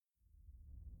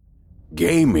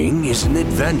Gaming is an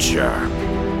adventure.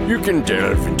 You can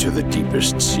delve into the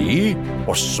deepest sea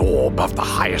or soar above the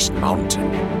highest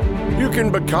mountain. You can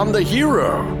become the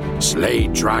hero, slay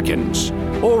dragons,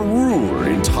 or rule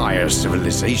entire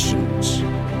civilizations.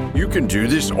 You can do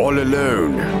this all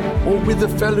alone or with the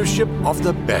fellowship of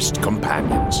the best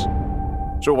companions.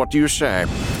 So what do you say?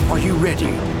 Are you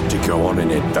ready to go on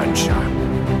an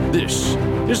adventure? This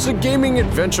is the Gaming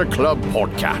Adventure Club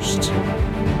podcast.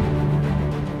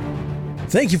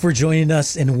 Thank you for joining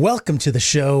us and welcome to the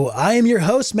show. I am your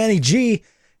host, Manny G,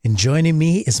 and joining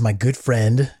me is my good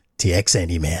friend, TX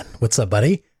Andy Man. What's up,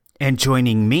 buddy? And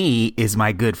joining me is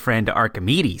my good friend,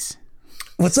 Archimedes.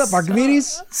 What's up,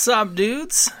 Archimedes? What's up,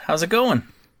 dudes? How's it going?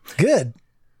 Good.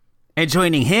 And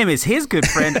joining him is his good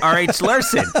friend, R.H.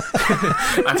 Larson.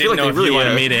 I didn't know if you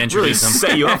wanted me to introduce him.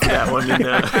 Set you up for that one.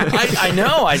 I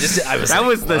know. I was. That like,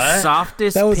 was the what?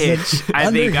 softest That was pitch an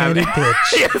I think I've underhanded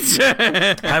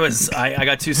pitch. I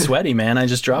got too sweaty, man. I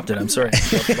just dropped it. I'm sorry.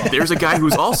 There's a guy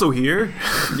who's also here.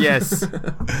 Yes.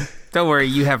 Don't worry,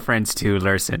 you have friends too,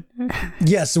 Larson.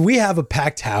 Yes, we have a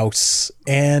packed house,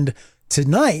 and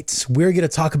tonight we're going to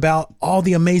talk about all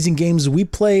the amazing games we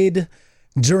played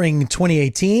during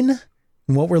 2018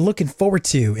 and what we're looking forward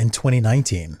to in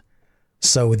 2019.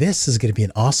 So this is going to be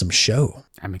an awesome show.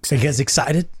 I'm Are excited. you guys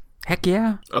excited? Heck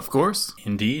yeah. Of course.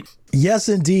 Indeed. Yes,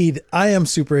 indeed. I am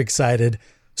super excited.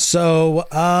 So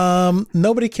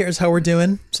nobody cares how we're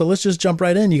doing. So let's just jump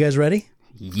right in. You guys ready?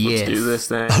 Yes. Let's do this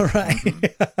thing. All right.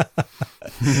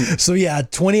 So yeah,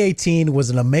 2018 was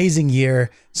an amazing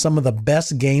year. Some of the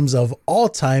best games of all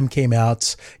time came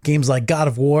out. Games like God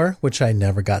of War, which I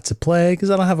never got to play because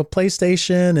I don't have a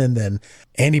PlayStation. And then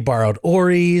Andy borrowed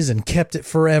Ori's and kept it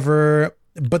forever.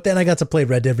 But then I got to play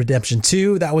Red Dead Redemption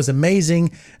 2. That was amazing.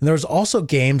 And there was also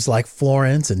games like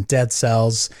Florence and Dead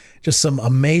Cells, just some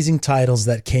amazing titles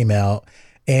that came out.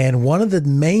 And one of the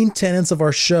main tenets of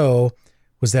our show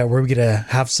was that we're going to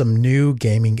have some new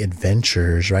gaming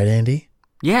adventures, right, Andy?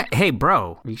 Yeah. Hey,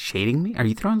 bro. Are you shading me? Are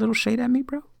you throwing a little shade at me,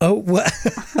 bro? Oh, what?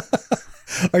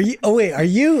 Are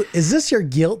you, is this your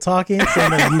guilt talking?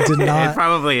 Saying that you did It not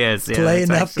probably is. Yeah, play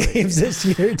that's enough games this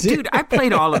year, Dude, I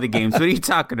played all of the games. What are you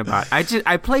talking about?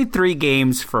 I played 3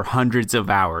 games for hundreds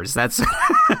of hours. That's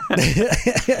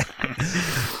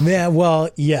Man,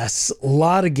 well, yes, a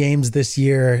lot of games this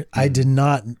year. I did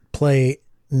not play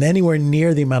anywhere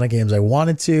near the amount of games I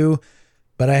wanted to,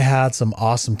 but I had some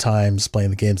awesome times playing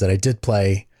the games that I did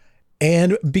play.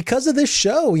 And because of this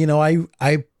show, you know,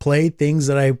 I played things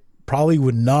that I probably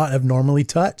would not have normally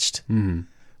touched.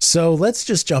 So let's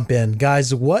just jump in.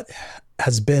 Guys, what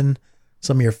has been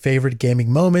some of your favorite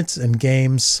gaming moments and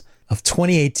games of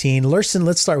 2018? Larson,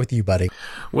 let's start with you, buddy.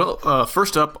 Well,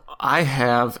 first up, I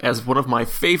have as one of my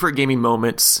favorite gaming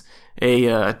moments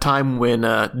a time when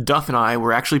Duff and I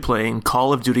were actually playing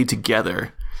Call of Duty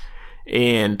together.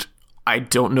 And I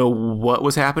don't know what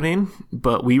was happening,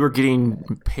 but we were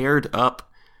getting paired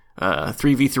up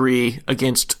 3v3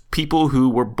 against people who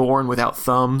were born without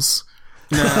thumbs.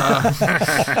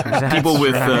 People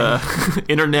with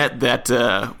internet that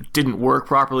didn't work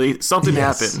properly. Something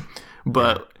happened,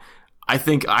 but I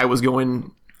think I was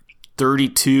going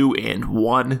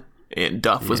 32-1, and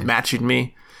Duff was matching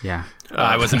me. yeah.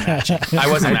 I wasn't matching.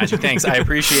 Thanks. I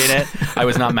appreciate it. I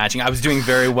was not matching. I was doing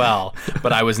very well,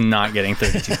 but I was not getting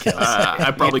 32 kills.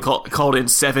 I probably called in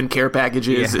 7 care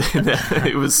packages. Yeah.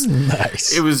 It was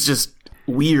Nice. It was just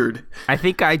weird. I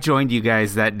think I joined you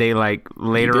guys that day, like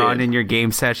later on in your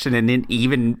game session, and then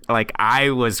even like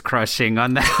I was crushing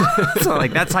on that. So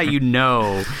like that's how you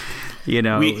know. You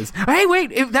know, hey,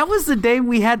 wait! If that was the day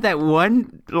we had that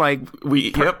one like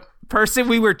person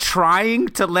we were trying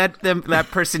to let that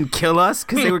person kill us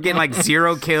because they were getting like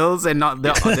 0 kills and not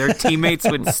their teammates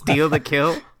would steal the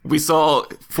kill. We saw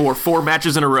for 4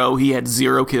 matches in a row he had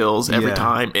 0 kills every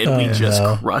time, and we just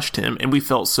crushed him, and we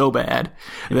felt so bad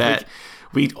that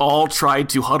we all tried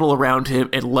to huddle around him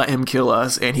and let him kill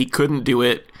us, and he couldn't do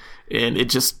it. And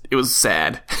it was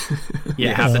sad.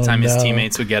 Yeah, half the time his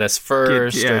teammates would get us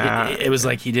first. Yeah. Or it was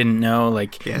like he didn't know.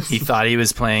 Like he thought he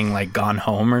was playing like Gone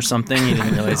Home or something. He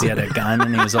didn't realize he had a gun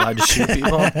and he was allowed to shoot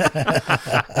people.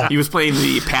 He was playing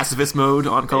the pacifist mode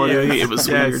on Call of Duty. It was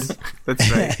weird.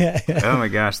 That's right. Oh my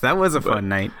gosh, that was a fun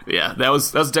night. Yeah, that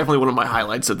was definitely one of my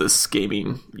highlights of this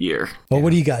gaming year. Well, what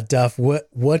do you got, Duff?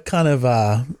 What kind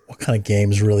of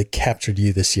games really captured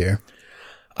you this year?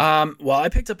 Well, I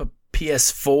picked up a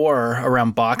PS4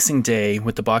 around Boxing Day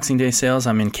with the Boxing Day sales.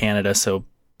 I'm in Canada, so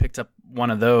picked up one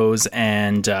of those,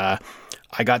 and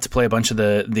I got to play a bunch of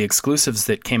the exclusives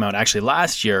that came out actually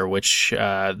last year, which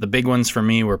the big ones for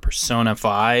me were Persona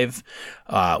 5,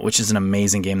 which is an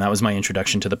amazing game. That was my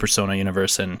introduction to the Persona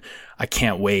universe, and I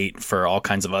can't wait for all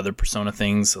kinds of other Persona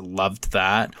things. Loved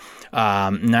that.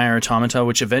 Nier Automata,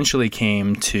 which eventually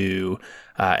came to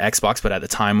Xbox, but at the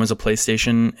time was a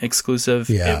PlayStation exclusive.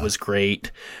 Yeah. It was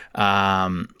great.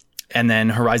 And then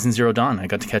Horizon Zero Dawn, I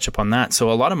got to catch up on that.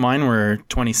 So a lot of mine were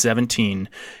 2017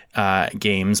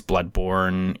 games,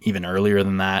 Bloodborne, even earlier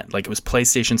than that. Like, it was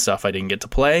PlayStation stuff I didn't get to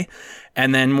play.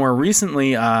 And then more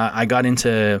recently, I got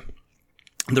into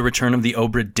the return of the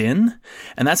Obra Dinn,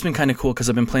 and that's been kind of cool because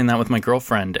I've been playing that with my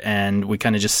girlfriend, and we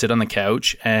kind of just sit on the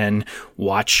couch and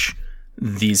watch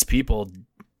these people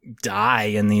die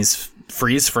in these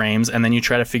freeze frames, and then you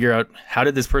try to figure out, how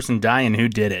did this person die and who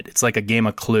did it. It's like a game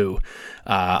of Clue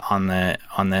on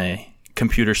the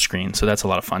computer screen, so that's a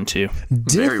lot of fun too.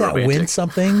 Did that win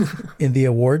something in the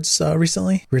awards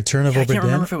recently? Return of Obra Dinn? I can't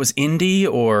remember if it was indie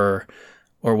or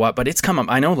what, but it's come up.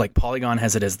 I know like Polygon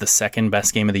has it as the second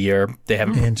best game of the year. They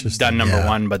haven't done number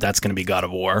one, but that's going to be God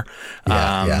of War.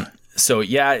 So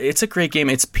yeah, it's a great game.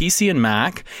 It's PC and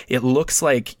Mac. It looks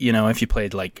like, if you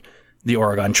played like the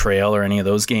Oregon Trail or any of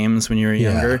those games when you were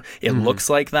younger, it looks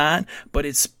like that, but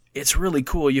it's really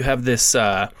cool. You have this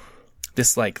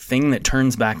this like thing that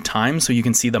turns back time so you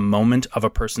can see the moment of a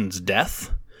person's death,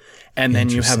 and then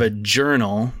you have a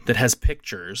journal that has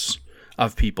pictures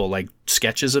of people, like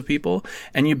sketches of people,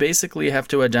 and you basically have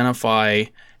to identify,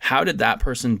 how did that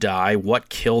person die, what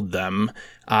killed them,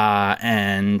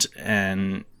 and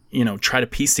try to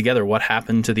piece together what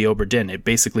happened to the Obra Dinn. It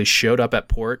basically showed up at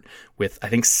port with, I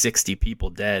think, 60 people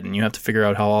dead, and you have to figure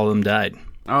out how all of them died.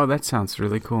 Oh, that sounds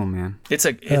really cool, man. It's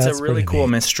a really cool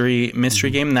mystery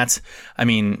game. And that's,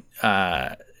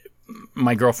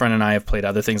 my girlfriend and I have played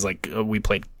other things, like we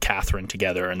played Catherine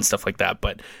together and stuff like that.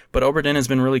 But Obra Dinn has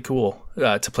been really cool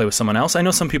to play with someone else. I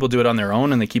know some people do it on their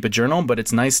own and they keep a journal, but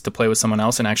it's nice to play with someone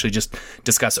else and actually just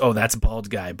discuss, oh, that's Bald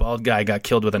Guy. Bald Guy got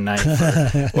killed with a knife.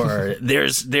 or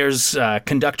there's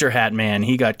Conductor Hat Man.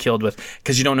 He got killed with,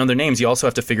 because you don't know their names. You also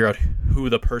have to figure out who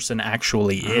the person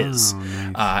actually is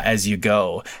as you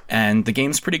go. And the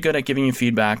game's pretty good at giving you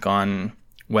feedback on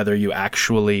whether you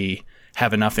actually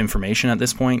have enough information at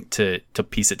this point to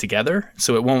piece it together.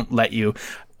 So it won't let you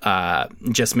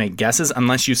just make guesses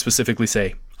unless you specifically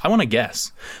say, I want to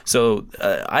guess. So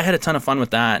I had a ton of fun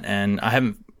with that, and I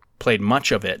haven't played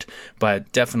much of it,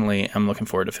 but definitely I'm looking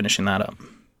forward to finishing that up.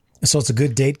 So it's a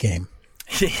good date game.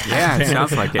 Yeah, it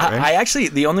sounds like it, right? I actually,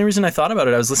 the only reason I thought about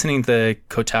it, I was listening to the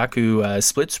Kotaku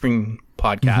Split Screen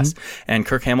podcast, and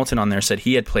Kirk Hamilton on there said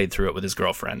he had played through it with his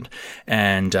girlfriend,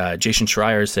 and Jason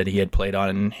Schreier said he had played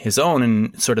on his own,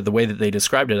 and sort of the way that they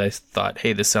described it, I thought,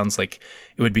 hey, this sounds like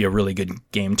it would be a really good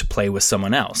game to play with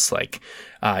someone else, like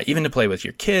even to play with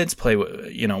your kids, play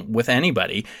with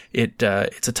anybody. It's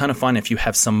a ton of fun if you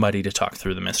have somebody to talk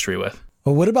through the mystery with.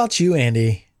 Well, what about you,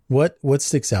 Andy? What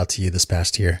sticks out to you this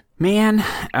past year? Man,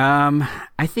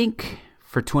 I think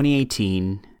for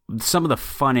 2018, some of the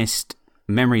funnest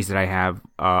memories that I have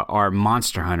are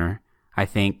Monster Hunter, I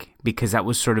think, because that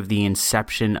was sort of the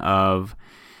inception of,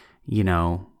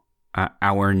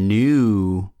 our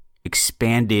new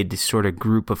expanded sort of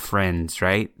group of friends,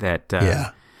 right? That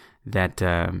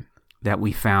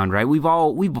we found, right?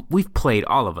 We've played,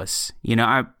 all of us.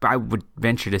 I would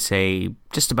venture to say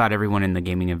just about everyone in the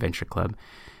Gaming Adventure Club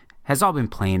has all been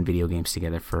playing video games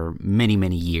together for many,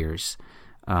 many years.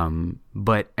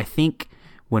 But I think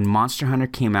when Monster Hunter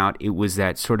came out, it was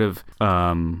that sort of,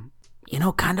 kind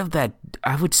of that,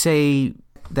 I would say,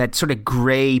 that sort of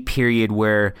gray period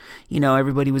where,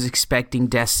 everybody was expecting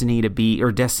Destiny 2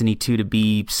 to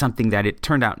be something that it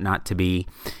turned out not to be.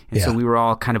 And so we were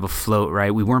all kind of afloat,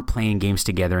 right? We weren't playing games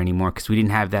together anymore because we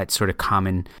didn't have that sort of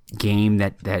common game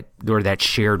or that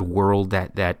shared world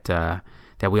that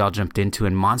we all jumped into.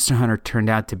 And Monster Hunter turned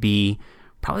out to be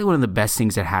probably one of the best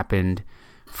things that happened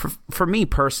for me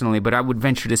personally, but I would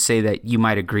venture to say that you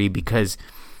might agree, because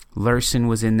Lurson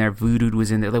was in there, Voodoo was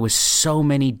in there. There was so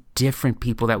many different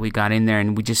people that we got in there,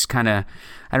 and we just kind of,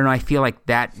 I don't know, I feel like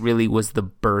that really was the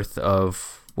birth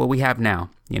of what we have now,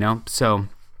 So I'm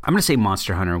going to say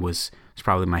Monster Hunter was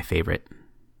probably my favorite.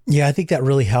 Yeah, I think that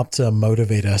really helped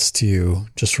motivate us to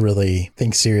just really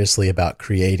think seriously about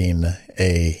creating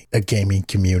a gaming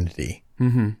community.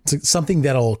 Mm-hmm. It's something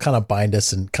that'll kind of bind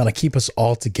us and kind of keep us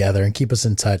all together and keep us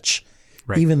in touch,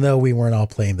 right, even though we weren't all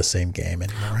playing the same game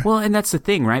anymore. Well, and that's the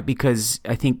thing, right? Because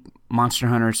I think Monster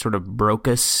Hunter sort of broke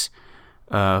us,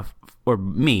 or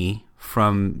me,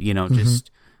 from,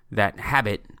 just that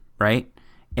habit, right?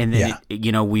 And then,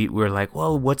 we were like,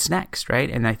 well, what's next, right?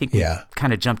 And I think we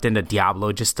kind of jumped into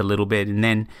Diablo just a little bit.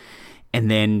 And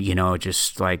then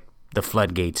just like the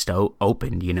floodgates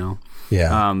opened,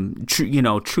 Yeah.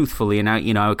 Truthfully, and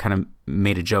I kind of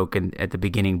made a joke at the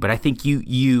beginning, but I think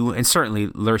you and certainly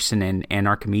Lursen and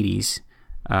Archimedes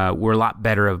were a lot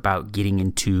better about getting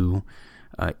into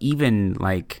even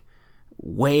like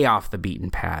way off the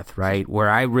beaten path, right? Where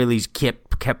I really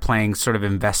kept playing sort of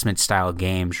investment style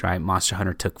games, right? Monster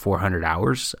Hunter took 400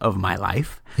 hours of my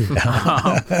life.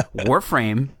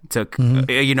 Warframe took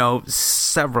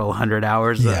several hundred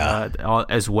hours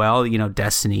as well.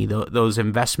 Destiny, those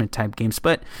investment type games,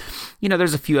 but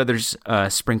there's a few others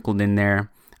sprinkled in there.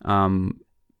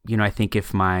 I think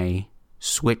if my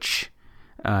Switch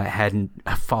hadn't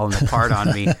fallen apart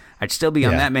on me, I'd still be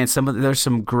on that, man. There's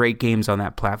some great games on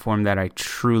that platform that I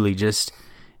truly just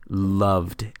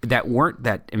loved that weren't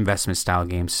that investment style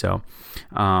games. So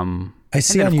I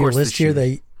see on your list here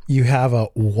that you have a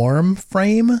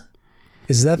Warframe.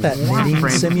 Is that knitting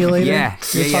simulator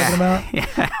you're talking about?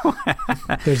 Yeah.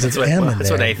 There's an M in there.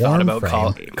 That's what I thought about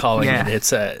calling it.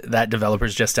 It's that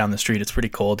developer's just down the street. It's pretty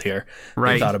cold here.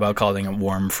 Right. I thought about calling it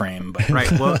Warframe. But.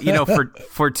 Right. Well,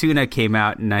 Fortuna came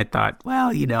out, and I thought,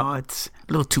 well, it's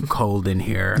a little too cold in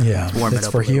here. Yeah, it's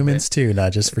for humans too,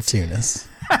 not just for tunas.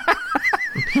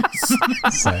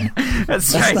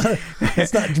 That's right.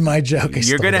 It's not my joke.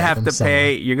 You're gonna have to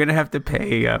pay. You're gonna have to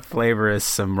pay Flavorist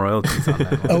some royalties on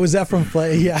that one. Oh, was that from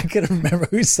Flav? Yeah, I couldn't remember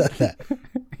who said that.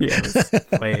 Yeah, it was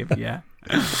Flav.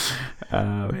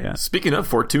 Yeah. Speaking of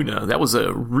Fortuna, that was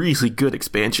a really good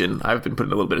expansion. I've been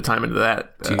putting a little bit of time into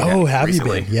that. Have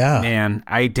recently. You been? Yeah, man.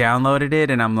 I downloaded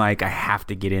it, and I'm like, I have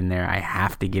to get in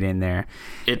there.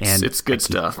 It's good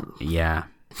stuff. Yeah.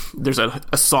 There's a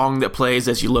song that plays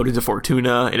as you load into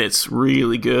Fortuna, and it's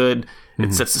really good.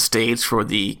 It sets the stage for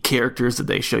the characters that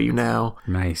they show you now.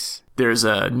 Nice. There's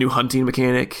a new hunting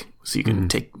mechanic, so you can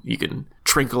you can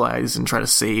tranquilize and try to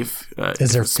save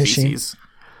is there fishing? Species.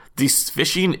 This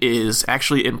fishing is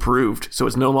actually improved, so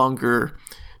it's no longer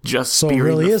just spearing it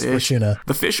really the is fish. Fortuna.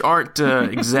 The fish aren't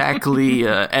exactly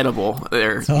edible.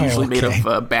 They're usually made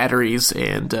of batteries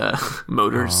and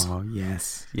motors. Oh,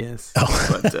 yes.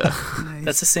 But, nice.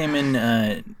 That's the same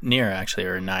in Nier, actually,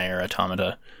 or Nier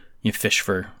Automata. You fish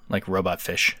for, like, robot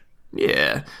fish.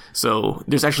 Yeah. So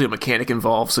there's actually a mechanic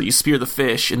involved. So you spear the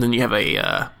fish, and then you have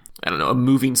a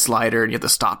moving slider, and you have to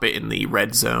stop it in the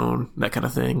red zone, that kind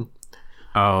of thing.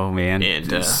 Oh, man.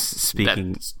 And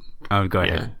speaking... Oh, go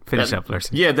ahead. Finish up,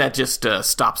 Larson. Yeah, that just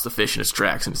stops the fish in its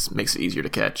tracks and makes it easier to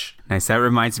catch. Nice. That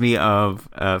reminds me of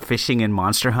fishing in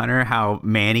Monster Hunter, how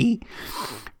Manny,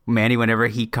 whenever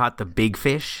he caught the big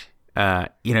fish,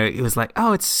 it was like,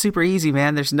 oh, it's super easy,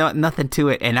 man. There's nothing to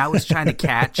it. And I was trying to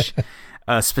catch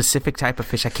a specific type of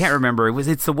fish. I can't remember.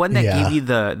 It's the one that gave you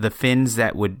the fins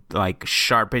that would like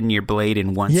sharpen your blade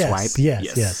in one swipe.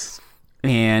 Yes.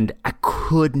 And I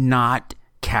could not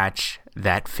catch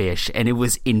that fish, and it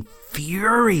was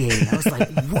infuriating. I was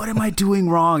like, what am I doing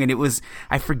wrong? And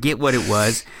I forget what it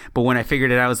was, but when I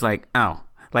figured it out, I was like, oh,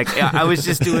 like I was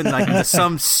just doing like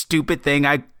some stupid thing.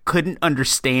 I couldn't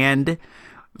understand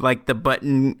like the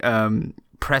button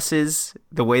presses,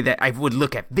 the way that I would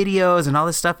look at videos and all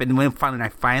this stuff. And when I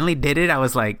finally did it, I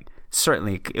was like,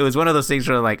 certainly, it was one of those things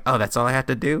where like, oh, that's all I have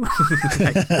to do.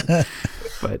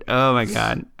 But oh my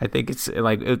god, I think it's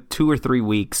like 2 or 3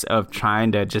 weeks of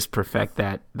trying to just perfect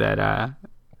that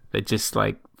just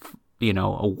like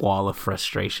a wall of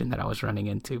frustration that I was running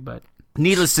into. But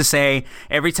needless to say,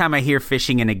 every time I hear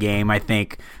fishing in a game, I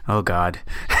think, oh god,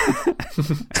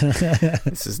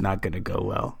 this is not going to go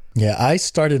well. Yeah, I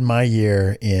started my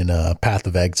year in Path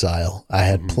of Exile. I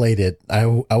had played it. I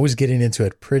was getting into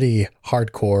it pretty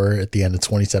hardcore at the end of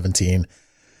 2017.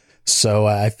 So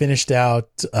I finished out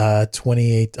started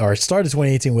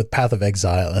 2018 with Path of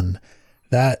Exile, and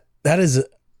that is,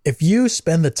 if you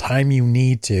spend the time you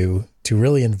need to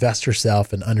really invest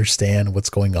yourself and understand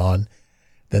what's going on,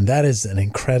 then that is an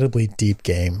incredibly deep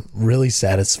game, really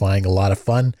satisfying, a lot of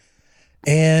fun.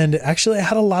 And actually, I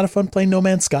had a lot of fun playing No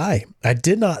Man's Sky. I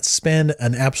did not spend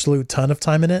an absolute ton of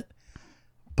time in it,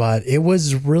 but it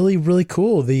was really, really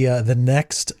cool. The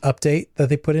next update that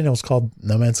they put in, it was called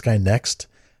No Man's Sky Next.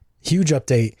 Huge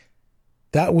update.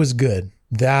 That was good.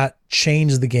 That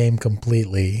changed the game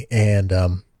completely. And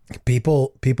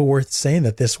people were saying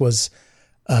that this was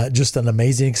just an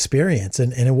amazing experience.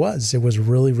 And it was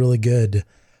really, really good.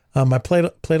 I played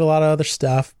a lot of other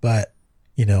stuff, but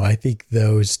I think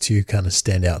those two kind of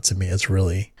stand out to me as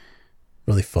really,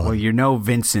 really fun. Well, you're no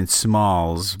Vincent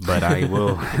Smalls, but I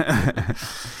will.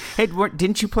 Hey,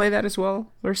 didn't you play that as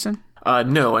well, Larson?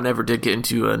 No, I never did get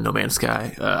into No Man's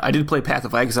Sky. I did play Path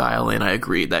of Exile, and I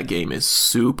agree that game is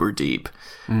super deep.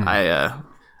 I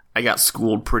got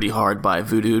schooled pretty hard by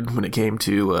Voodoo when it came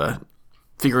to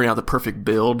figuring out the perfect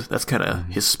build. That's kind of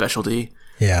his specialty.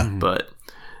 Yeah. But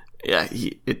yeah,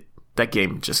 that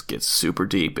game just gets super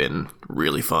deep and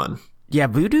really fun. Yeah,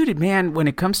 Voodoo, man, when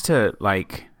it comes to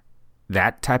like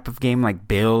that type of game, like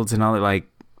builds and all that, like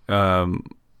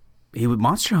he was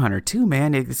Monster Hunter too,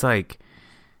 man. It's like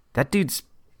that dude's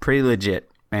pretty legit,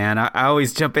 man. I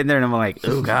always jump in there and I'm like,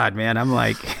 oh god, man. I'm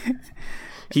like,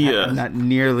 I'm not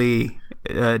nearly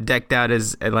decked out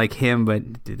as like him,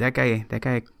 but dude, that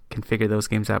guy can figure those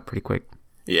games out pretty quick.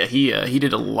 Yeah, he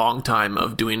did a long time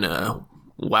of doing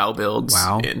WoW builds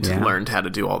and learned how to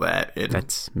do all that. And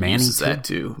that's Manny uses too. That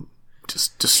to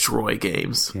just destroy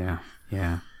games.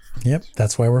 Yeah. Yep,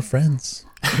 that's why we're friends.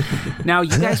 Now,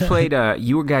 you guys played,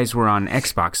 you guys were on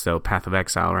Xbox, though, Path of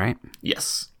Exile, right?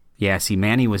 Yes. Yeah, see,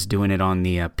 Manny was doing it on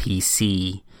the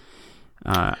PC.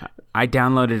 I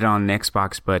downloaded it on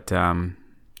Xbox, but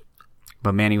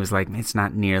Manny was like, it's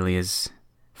not nearly as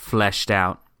fleshed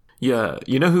out. Yeah,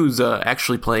 you know who's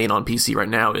actually playing on PC right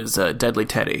now is Deadly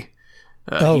Teddy.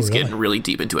 He's getting really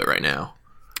deep into it right now.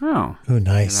 Oh,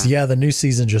 nice. Yeah, the new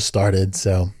season just started,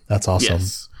 so that's awesome.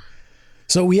 Yes.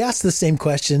 So we asked the same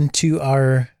question to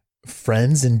our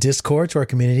friends in Discord, to our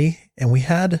community, and we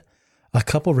had a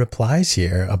couple replies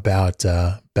here about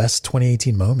best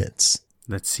 2018 moments.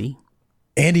 Let's see.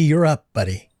 Andy, you're up,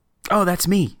 buddy. Oh, that's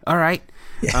me. All right.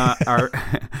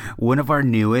 One of our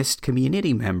newest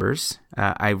community members.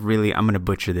 I'm going to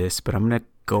butcher this, but I'm going to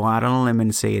go out on a limb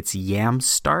and say it's Yam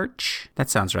Starch. That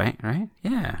sounds right?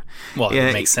 Yeah. Well,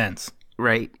 it makes sense.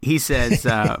 Right. He says,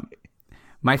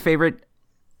 my favorite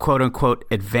quote-unquote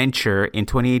adventure in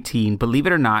 2018, believe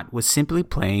it or not, was simply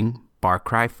playing Far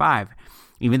Cry 5.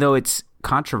 Even though its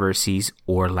controversies,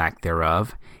 or lack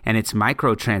thereof, and its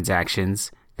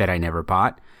microtransactions that I never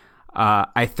bought,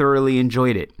 I thoroughly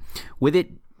enjoyed it. With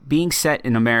it being set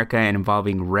in America and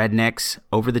involving rednecks,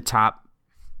 over-the-top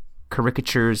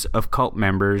caricatures of cult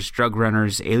members, drug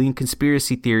runners, alien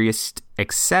conspiracy theorists,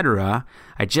 etc.,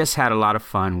 I just had a lot of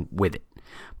fun with it.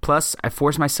 Plus, I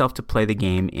forced myself to play the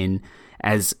game in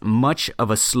as much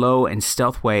of a slow and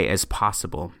stealth way as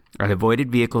possible. I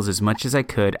avoided vehicles as much as I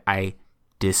could. I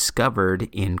discovered,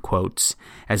 in quotes,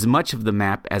 as much of the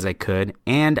map as I could,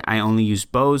 and I only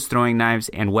used bows, throwing knives,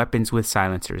 and weapons with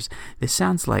silencers. This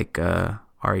sounds like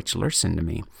R.H. Larson to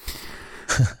me.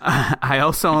 I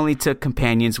also only took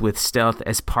companions with stealth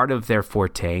as part of their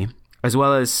forte, as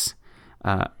well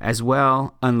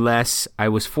unless I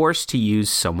was forced to use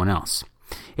someone else.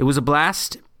 It was a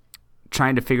blast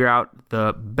trying to figure out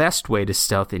the best way to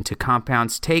stealth into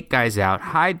compounds, take guys out,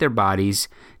 hide their bodies,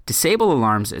 disable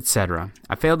alarms, etc.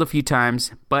 I failed a few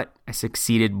times, but I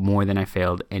succeeded more than I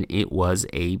failed, and it was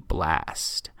a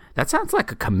blast. That sounds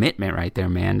like a commitment right there,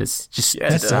 man. It's just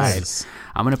decide.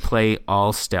 I'm going to play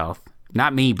all stealth.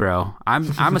 Not me, bro.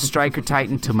 I'm a striker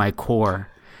titan to my core.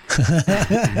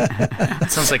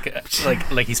 It sounds like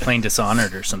he's playing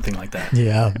Dishonored or something like that.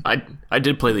 Yeah. I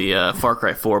did play the Far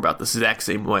Cry 4 about the exact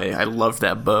same way. I loved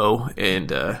that bow,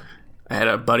 and I had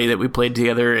a buddy that we played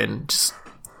together and just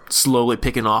slowly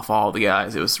picking off all the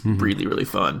guys. It was really, really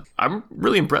fun. I'm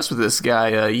really impressed with this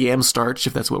guy, Yam Starch,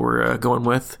 if that's what we're going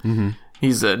with. Mm-hmm.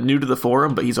 He's new to the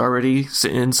forum, but he's already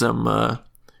sitting in some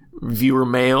viewer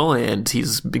mail, and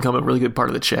he's become a really good part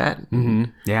of the chat. Mm-hmm.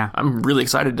 Yeah. I'm really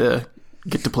excited to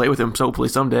get to play with him, so hopefully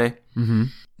someday. Mm-hmm.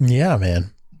 Yeah,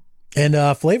 man. And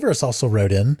Flavorus also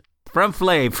wrote in.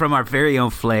 From our very own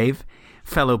Flav,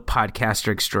 fellow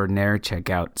podcaster extraordinaire. Check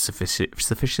out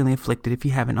Sufficiently Afflicted if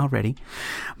you haven't already.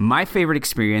 My favorite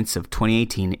experience of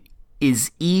 2018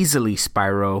 is easily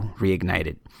Spyro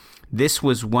Reignited. This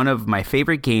was one of my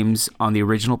favorite games on the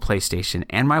original PlayStation,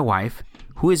 and my wife,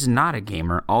 who is not a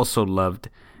gamer, also loved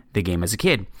the game as a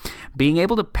kid. Being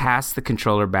able to pass the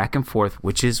controller back and forth,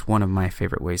 which is one of my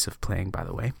favorite ways of playing, by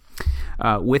the way,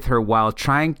 with her while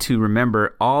trying to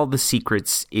remember all the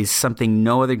secrets is something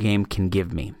no other game can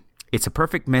give me. It's a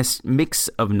perfect mix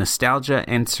of nostalgia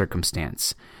and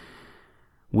circumstance.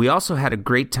 We also had a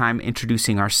great time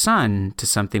introducing our son to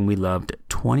something we loved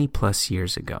 20 plus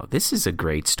years ago. This is a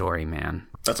great story, man.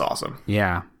 That's awesome.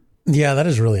 Yeah. Yeah, that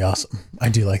is really awesome. I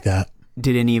do like that.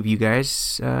 Did any of you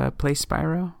guys play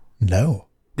Spyro? No.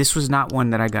 This was not one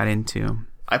that I got into.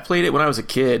 I played it when I was a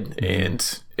kid,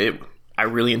 and I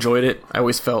really enjoyed it. I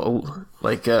always felt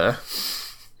like, I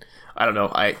don't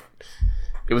know,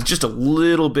 it was just a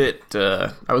little bit,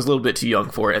 I was a little bit too young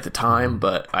for it at the time,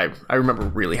 but I remember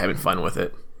really having fun with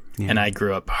it. Yeah. And I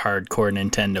grew up hardcore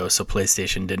Nintendo, so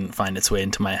PlayStation didn't find its way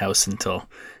into my house until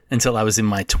until I was in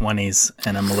my 20s,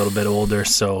 and I'm a little bit older,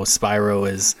 so Spyro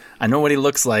is... I know what he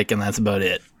looks like, and that's about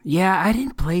it. Yeah, I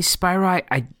didn't play Spyro.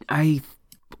 I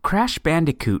Crash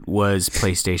Bandicoot was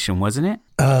PlayStation, wasn't it?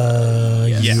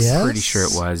 Yes. I'm pretty sure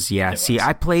it was. Yeah. See,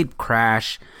 I played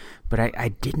Crash, but I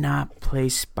did not play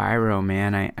Spyro,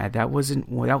 man. That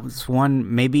was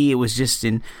one. Maybe it was just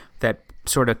in that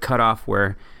sort of cutoff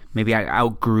where maybe I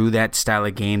outgrew that style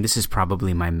of game. This is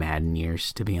probably my Madden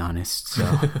years, to be honest.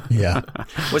 So yeah.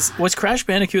 Was Crash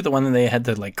Bandicoot the one that they had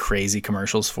the like crazy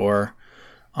commercials for?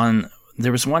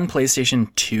 There was one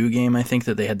PlayStation 2 game, I think,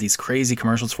 that they had these crazy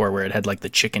commercials for where it had like the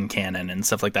chicken cannon and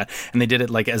stuff like that. And they did it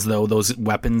like as though those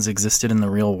weapons existed in the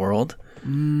real world.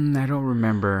 I don't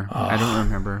remember.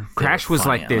 Crash was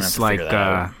like this like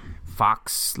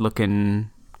fox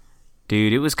looking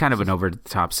dude. It was kind of an over the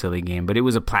top silly game, but it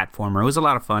was a platformer. It was a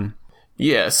lot of fun.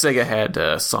 Yeah, Sega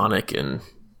had Sonic, and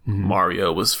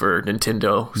Mario was for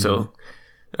Nintendo. So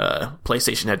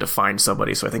PlayStation had to find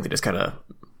somebody, so I think they just kind of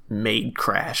made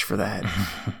Crash for that.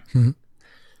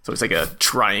 So it's like a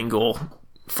triangle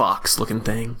fox looking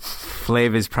thing.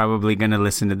 Flav is probably going to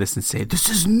listen to this and say, this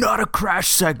is not a Crash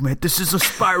segment, this is a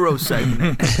Spyro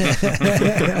segment.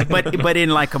 but in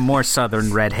like a more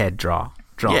southern redhead draw.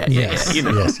 Yeah, yes. You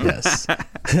know. Yes.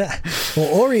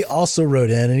 Well, Ori also wrote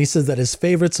in, and he says that his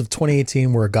favorites of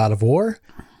 2018 were God of War.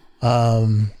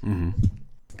 And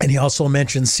he also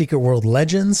mentioned Secret World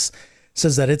Legends.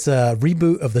 Says that it's a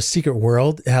reboot of the Secret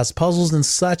World. It has puzzles and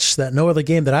such that no other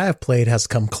game that I have played has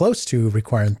come close to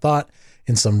requiring thought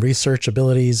and some research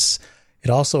abilities. It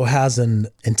also has an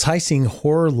enticing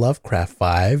horror Lovecraft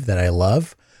vibe that I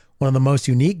love. One of the most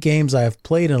unique games I have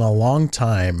played in a long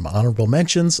time. Honorable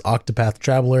mentions: Octopath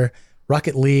Traveler,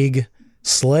 Rocket League,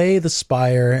 Slay the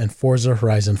Spire, and Forza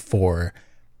Horizon 4.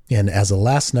 And as a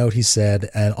last note, he said,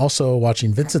 and also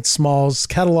watching Vincent Smalls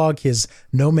catalog his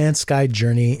No Man's Sky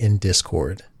journey in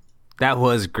Discord. That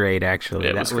was great, actually.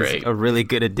 Yeah, that was great. A really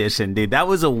good addition, dude. That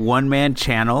was a one-man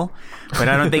channel, but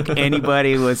I don't think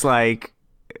anybody was like,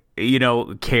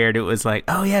 cared. It was like,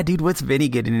 oh yeah, dude, what's Vinny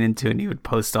getting into? And he would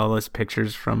post all those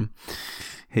pictures from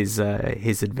his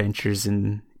adventures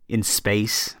in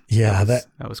space. Yeah, that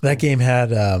was cool. That game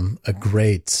had a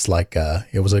great,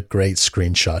 it was a great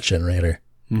screenshot generator.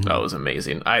 That was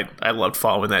amazing. I loved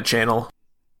following that channel.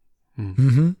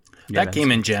 Mm-hmm. Yeah, that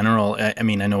game in general, I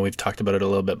mean, I know we've talked about it a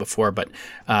little bit before, but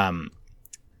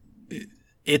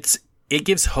it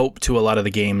gives hope to a lot of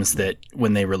the games that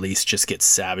when they release just get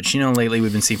savaged. Lately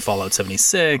we've been seeing Fallout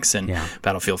 76 and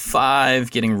Battlefield 5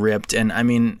 getting ripped. And I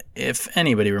mean, if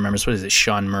anybody remembers, what is it,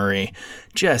 Sean Murray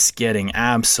just getting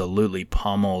absolutely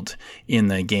pummeled in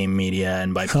the game media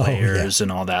and by players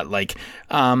and all that. Like,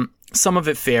 some of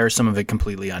it fair, some of it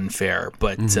completely unfair.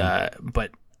 But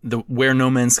where No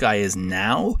Man's Sky is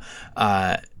now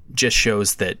just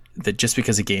shows that just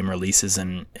because a game releases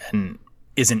and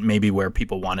isn't maybe where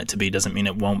people want it to be doesn't mean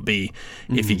it won't be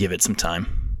if you give it some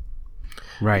time.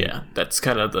 Right. Yeah, that's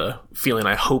kind of the feeling.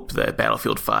 I hope that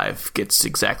Battlefield 5 gets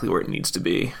exactly where it needs to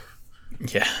be.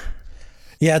 Yeah.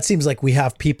 Yeah, it seems like we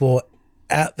have people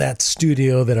at that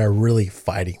studio that are really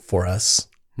fighting for us.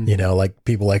 Like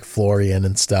people like Florian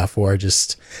and stuff who are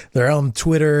just, they're on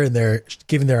Twitter and they're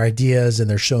giving their ideas and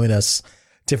they're showing us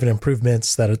different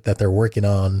improvements that they're working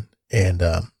on. And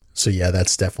so, yeah,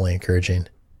 that's definitely encouraging.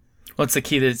 Well, it's the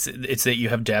key that it's that you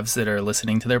have devs that are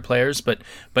listening to their players, but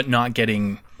not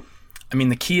getting, I mean,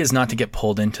 the key is not to get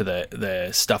pulled into the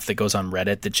stuff that goes on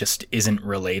Reddit that just isn't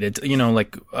related.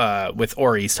 With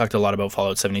Ori, he's talked a lot about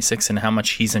Fallout 76 and how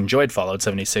much he's enjoyed Fallout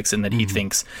 76 and that he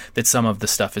thinks that some of the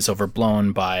stuff is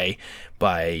overblown by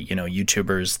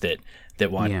YouTubers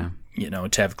that want,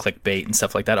 to have clickbait and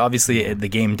stuff like that. Obviously, the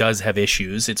game does have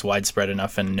issues. It's widespread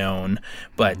enough and known,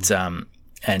 but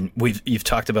and you've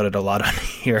talked about it a lot on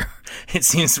here. It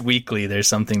seems weekly there's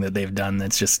something that they've done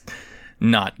that's just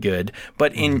not good.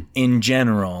 But in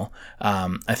general,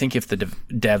 I think if the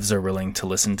devs are willing to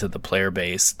listen to the player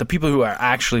base, the people who are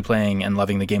actually playing and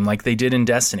loving the game like they did in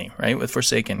Destiny, right, with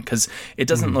Forsaken, because it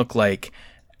doesn't look like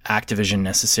Activision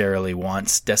necessarily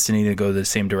wants Destiny to go the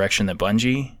same direction that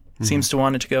Bungie seems to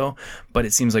want it to go, but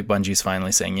it seems like Bungie's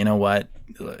finally saying, you know what,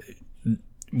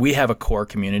 we have a core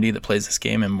community that plays this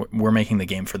game and we're making the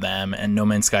game for them, and No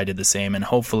Man's Sky did the same, and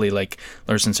hopefully, like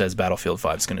Larson says, Battlefield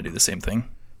 5 is going to do the same thing.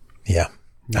 Yeah,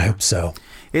 I hope so.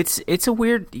 It's a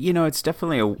weird, it's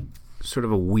definitely a sort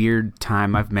of a weird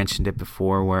time. I've mentioned it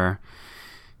before where,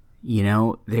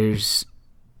 there's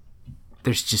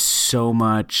just so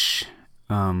much,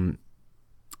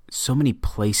 so many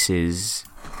places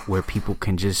where people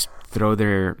can just throw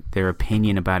their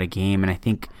opinion about a game. And I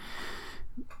think,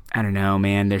 I don't know,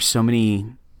 man, there's so many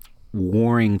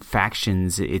warring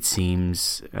factions, it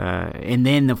seems. And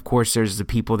then, of course, there's the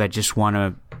people that just want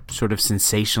to sort of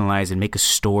sensationalize and make a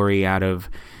story out of,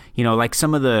 like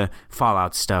some of the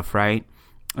Fallout stuff, right?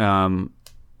 A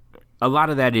lot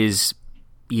of that is,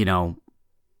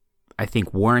 I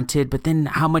think warranted, but then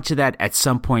how much of that at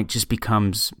some point just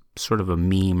becomes sort of a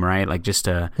meme, right? Like just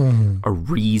a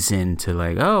reason to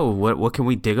like, oh, what can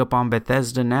we dig up on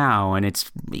Bethesda now? And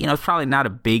it's, it's probably not a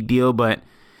big deal, but,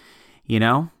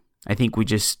 I think it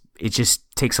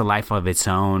just takes a life of its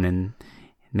own and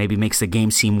maybe makes the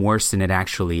game seem worse than it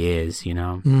actually is,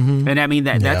 Mm-hmm. And I mean,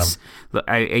 that's,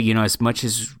 as much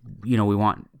as, we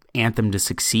want Anthem to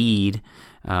succeed,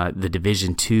 the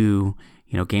Division 2,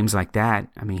 games like that,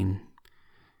 I mean,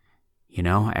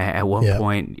 at one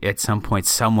point, at some point,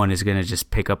 someone is going to just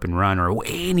pick up and run, or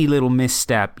any little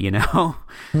misstep,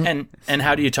 And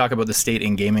how do you talk about the state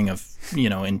in gaming of,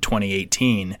 in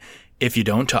 2018 if you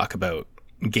don't talk about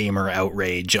gamer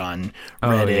outrage on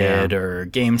Reddit or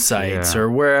game sites or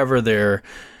wherever they're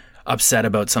upset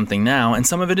about something now? And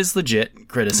some of it is legit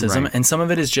criticism, and some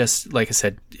of it is just, like I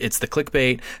said, it's the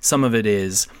clickbait. Some of it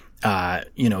is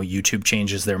YouTube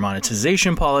changes their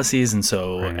monetization policies, and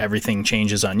so everything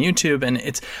changes on YouTube.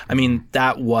 And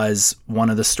that was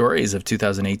one of the stories of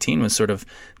 2018, was sort of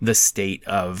the state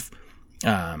of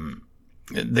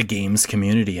the games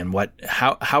community and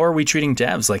how are we treating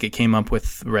devs? Like it came up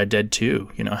with Red Dead 2,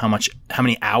 how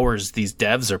many hours these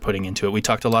devs are putting into it. We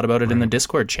talked a lot about it in the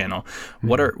Discord channel.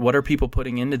 Mm-hmm. What are people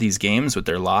putting into these games with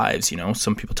their lives?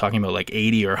 Some people talking about like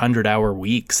 80 or 100 hour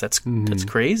weeks. That's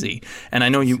crazy. And I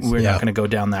know we're not going to go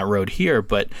down that road here,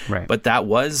 but that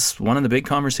was one of the big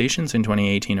conversations in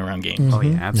 2018 around games. Mm-hmm. Oh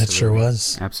yeah, absolutely. That sure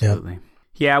was. Absolutely.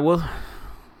 Yeah, we'll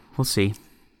see.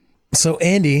 So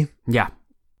Andy, yeah.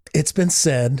 It's been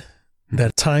said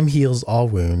that time heals all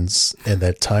wounds, and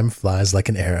that time flies like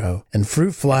an arrow, and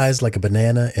fruit flies like a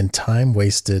banana, and time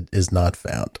wasted is not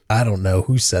found. I don't know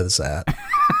who says that,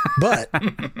 but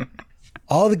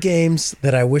all the games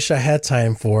that I wish I had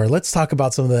time for, let's talk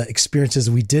about some of the experiences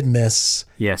we did miss.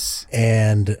 Yes.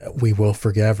 And we will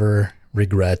forever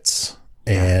regret.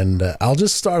 And I'll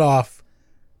just start off.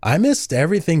 I missed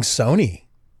everything Sony.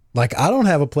 Like, I don't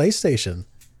have a PlayStation.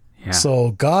 Yeah.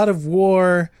 So God of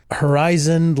War,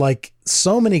 Horizon, like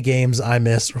so many games I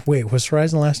missed. Wait, was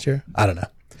Horizon last year? I don't know.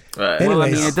 Well,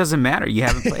 I mean, it doesn't matter. You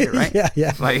haven't played it, right?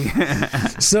 yeah. Like,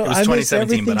 so I missed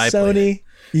everything Sony.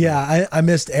 Yeah, I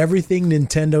missed everything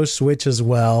Nintendo Switch as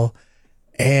well.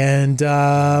 And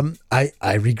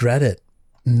I regret it.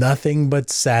 Nothing but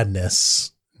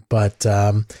sadness. But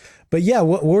yeah,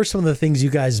 what were some of the things you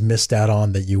guys missed out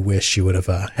on that you wish you would have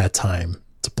had time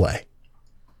to play?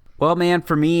 Well, man,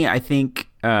 for me, I think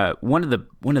one of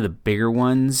the bigger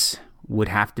ones would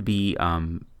have to be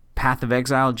Path of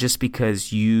Exile, just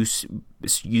because you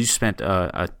spent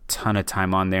a ton of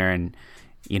time on there, and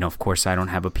of course, I don't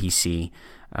have a PC.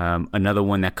 Another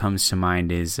one that comes to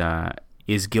mind is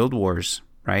Guild Wars,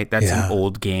 right? That's an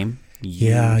old game.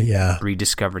 You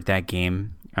rediscovered that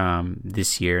game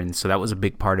this year, and so that was a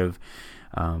big part of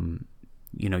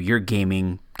your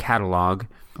gaming catalog.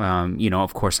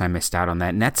 Of course I missed out on that,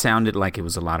 and that sounded like it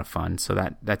was a lot of fun. So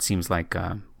that seems like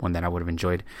one that I would have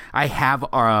enjoyed. I have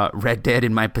Red Dead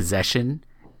in my possession,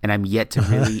 and I'm yet to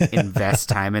really invest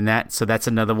time in that. So that's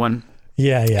another one.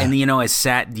 Yeah. And you know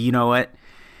what?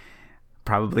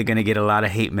 Probably going to get a lot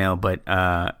of hate mail, but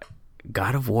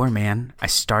God of War, man, I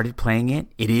started playing it.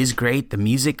 It is great. The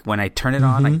music, when I turn it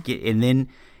on, I get, and then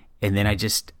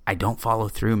I don't follow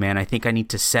through, man. I think I need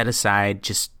to set aside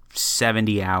just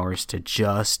 70 hours to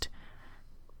just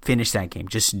finish that game,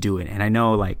 just do it. And I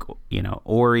know,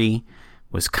 Ori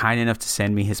was kind enough to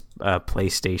send me his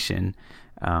PlayStation.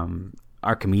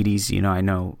 Archimedes, I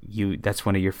know that's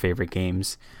one of your favorite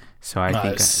games, so I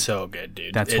think it's so good,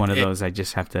 dude. That's one of those I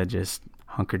just have to just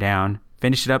hunker down,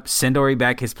 finish it up, send Ori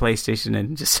back his PlayStation,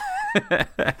 and just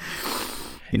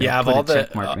of all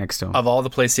the next to him. Of all the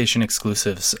PlayStation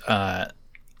exclusives,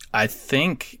 I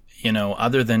think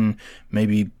other than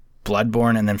maybe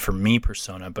Bloodborne, and then for me,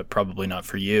 Persona, but probably not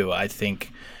for you. I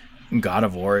think God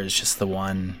of War is just the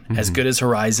one. Mm-hmm. As good as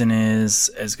Horizon is,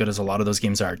 as good as a lot of those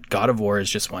games are, God of War is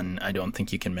just one I don't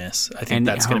think you can miss. I think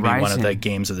that's going to be one of the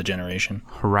games of the generation.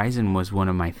 Horizon was one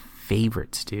of my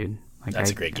favorites, dude. That's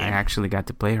a great game. I actually got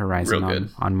to play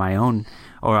Horizon on my own,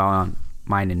 or on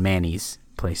mine and Manny's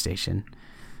PlayStation.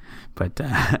 But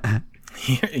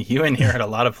you inherit a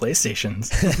lot of PlayStations.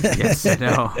 Yes, I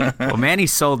know. Well, Manny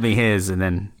sold me his, and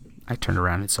then I turned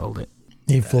around and sold it.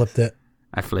 He flipped it.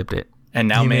 I flipped it. And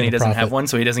now Manny doesn't have one,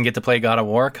 so he doesn't get to play God of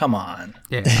War? Come on.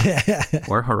 Yeah.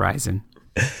 Or Horizon.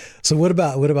 So what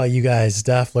about you guys,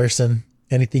 Duff, Larson?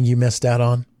 Anything you missed out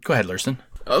on? Go ahead, Lurston.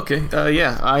 Okay,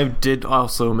 yeah, I did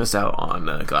also miss out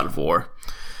on God of War.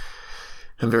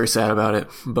 I'm very sad about it,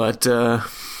 but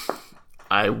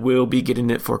I will be getting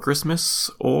it for Christmas,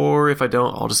 or if I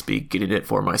don't, I'll just be getting it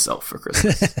for myself for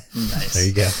Christmas. Nice. There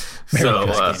you go. So,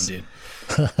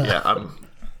 yeah,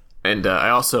 and I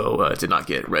also did not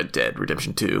get Red Dead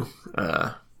Redemption 2.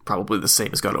 Probably the same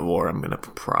as God of War. I'm going to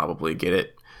probably get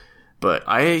it. But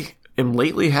I am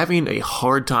lately having a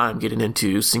hard time getting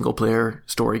into single-player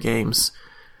story games.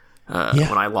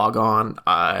 When I log on,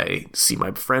 I see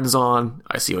my friends on,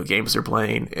 I see what games they're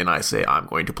playing, and I say, I'm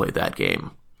going to play that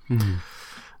game. Mm-hmm.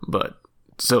 But,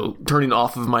 so, turning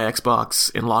off of my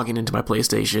Xbox and logging into my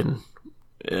PlayStation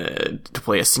to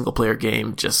play a single-player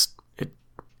game,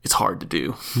 it's hard to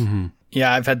do. Mm-hmm.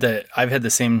 Yeah, I've had the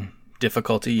same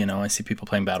difficulty. You know, I see people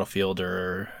playing Battlefield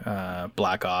or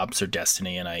Black Ops or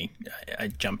Destiny, and I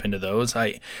jump into those.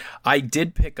 I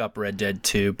did pick up Red Dead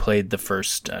 2, played the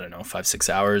first 5-6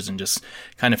 hours, and just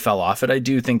kind of fell off it. I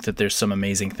do think that there's some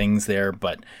amazing things there,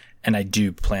 and I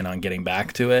do plan on getting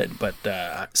back to it. But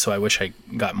so I wish I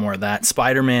got more of that.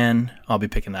 Spider-Man, I'll be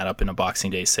picking that up in a Boxing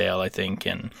Day sale, I think,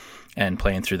 and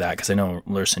playing through that, because I know,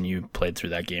 Lurston, you played through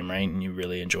that game, right? And you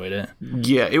really enjoyed it.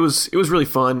 Yeah, it was really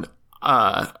fun.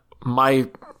 My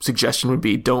suggestion would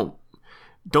be don't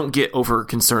get over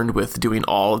concerned with doing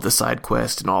all of the side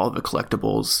quests and all of the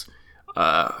collectibles.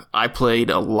 I played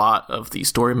a lot of the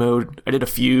story mode. I did a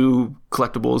few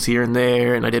collectibles here and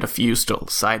there, and I did a few still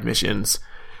side missions,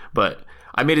 but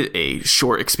I made it a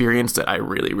short experience that I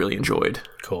really, really enjoyed.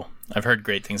 Cool. I've heard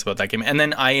great things about that game. And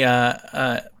then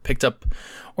I picked up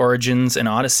Origins and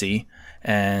Odyssey,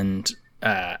 and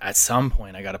at some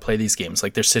point I got to play these games.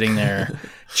 Like, they're sitting there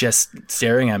just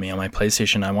staring at me on my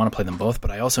PlayStation. I want to play them both, but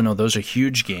I also know those are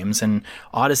huge games, and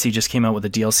Odyssey just came out with a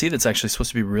DLC that's actually supposed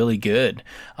to be really good.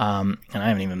 And I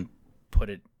haven't even put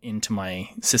it into my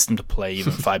system to play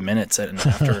even 5 minutes. And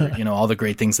after, all the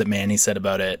great things that Manny said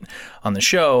about it on the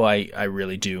show, I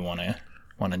really do want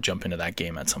to jump into that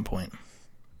game at some point.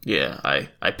 Yeah,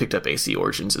 I picked up AC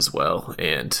Origins as well,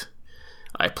 and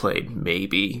I played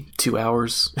maybe 2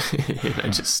 hours, and I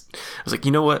was like,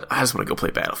 you know what? I just want to go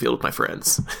play Battlefield with my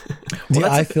friends.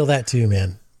 I feel that too,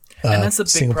 man. And that's the big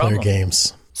single problem. Player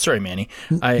games. Sorry, Manny.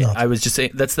 I was just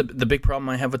saying, that's the big problem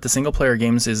I have with the single player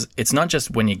games is it's not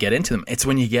just when you get into them, it's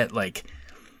when you get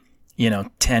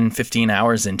 10, 15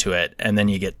 hours into it, and then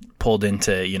you get pulled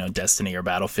into, Destiny or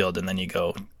Battlefield, and then you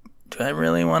go, do I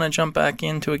really want to jump back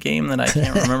into a game that I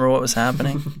can't remember what was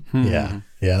happening? Yeah.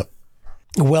 Yep.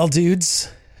 Well, dudes,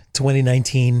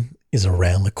 2019 is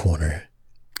around the corner.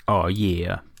 Oh,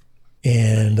 yeah.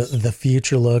 And the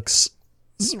future looks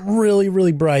really,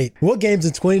 really bright. What games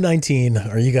in 2019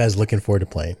 are you guys looking forward to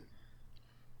playing?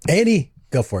 Andy,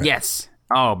 go for it. Yes.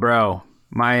 Oh, bro.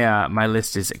 My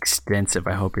list is extensive.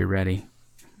 I hope you're ready.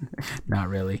 Not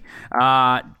really.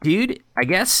 Dude, I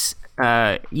guess,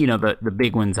 the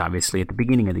big ones, obviously, at the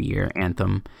beginning of the year,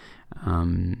 Anthem,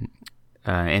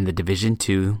 and The Division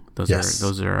 2.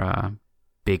 Those are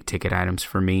big ticket items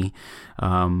for me.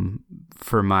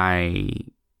 For my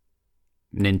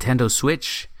Nintendo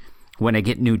Switch, when I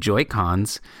get new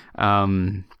Joy-Cons,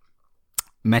 Metroid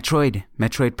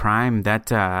Prime,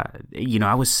 that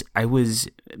I was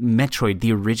Metroid,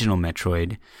 the original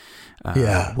Metroid,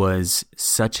 was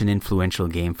such an influential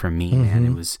game for me, man.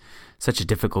 It was such a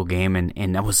difficult game,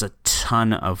 and that was a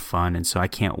ton of fun, and so I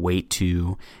can't wait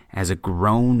to, as a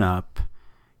grown-up,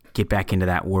 get back into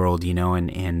that world,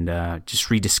 and just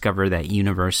rediscover that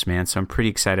universe, man. So I'm pretty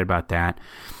excited about that.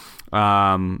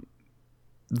 The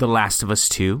Last of Us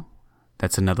 2,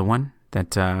 that's another one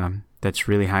that's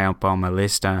really high up on my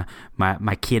list.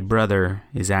 My kid brother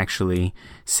is actually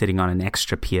sitting on an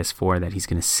extra PS4 that he's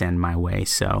going to send my way.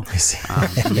 So,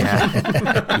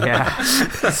 yeah.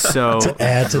 So to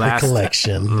add to the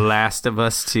collection, Last of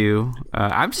Us 2.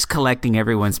 I'm just collecting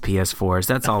everyone's PS4s.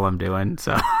 That's all I'm doing.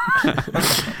 So,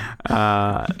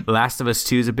 Last of Us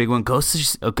 2 is a big one.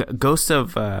 Ghost of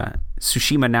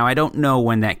Tsushima. Now, I don't know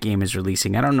when that game is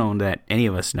releasing. I don't know that any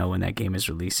of us know when that game is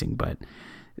releasing, but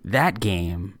that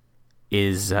game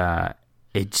is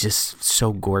it's just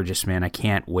so gorgeous, man. I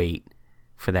can't wait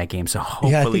for that game. So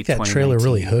hopefully, I think that trailer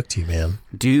really hooked you, man.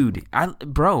 Dude,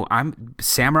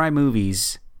 samurai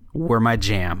movies were my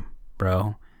jam,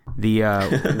 bro. The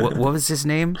what was his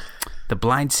name? The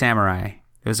Blind Samurai.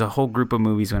 There was a whole group of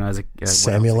movies when I was a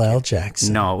Samuel L.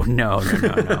 Jackson. No.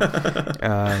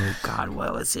 God,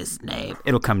 what was his name?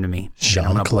 It'll come to me.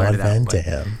 Jean-Claude Van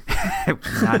Damme.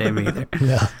 Not him either.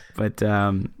 No.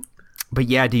 But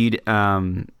yeah, dude,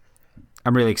 I'm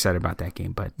really excited about that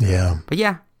game. But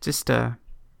just in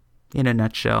a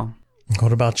nutshell.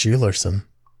 What about you, Lurston?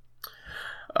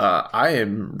 I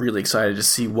am really excited to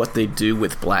see what they do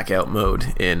with Blackout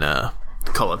mode in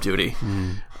Call of Duty.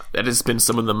 That has been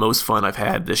some of the most fun I've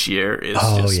had this year. Is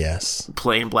just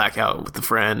playing Blackout with the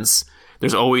friends.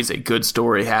 There's always a good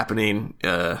story happening,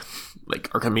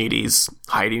 like Archimedes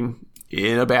hiding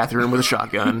in a bathroom with a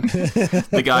shotgun.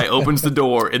 The guy opens the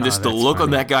door, and just the look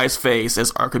on that guy's face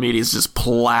as Archimedes just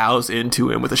plows into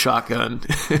him with a shotgun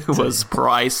was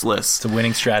priceless. It's a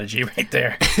winning strategy right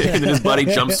there. And then his buddy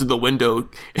jumps through the window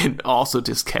and also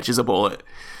just catches a bullet.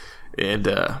 And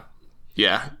I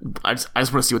just want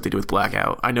to see what they do with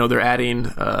Blackout. I know they're adding,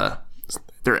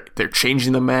 they're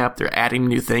changing the map. They're adding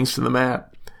new things to the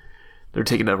map. They're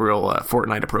taking a real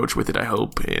Fortnite approach with it, I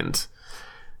hope, and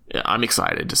I'm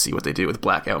excited to see what they do with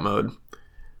Blackout mode.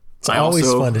 It's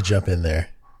always fun to jump in there.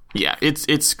 Yeah,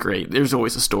 it's great. There's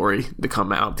always a story to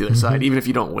come out the other side, even if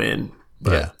you don't win.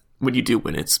 But when you do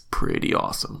win, it's pretty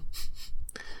awesome.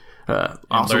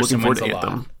 Also looking forward to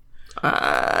Anthem.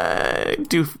 I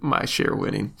do my share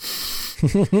winning.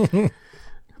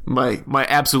 My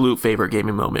absolute favorite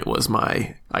gaming moment was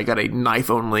I got a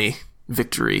knife-only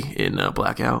victory in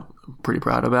Blackout. I'm pretty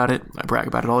proud about it. I brag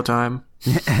about it all the time.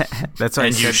 That's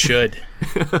what you should.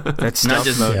 That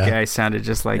stealth mode guy sounded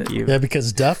just like you. Yeah,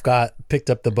 because Duff picked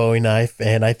up the Bowie knife,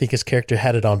 and I think his character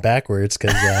had it on backwards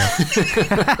because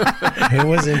he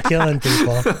wasn't killing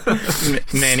people.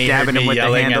 Manny heard me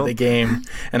yelling at the game,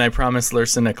 and I promised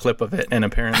Lurson a clip of it, and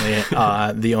apparently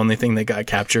the only thing that got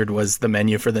captured was the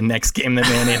menu for the next game that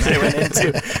Manny and I went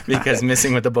into, because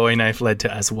missing with the Bowie knife led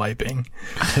to us wiping.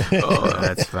 Oh,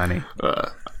 that's funny.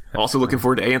 Also looking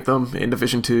forward to Anthem and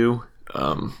Division 2.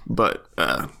 But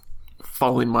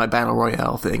following my Battle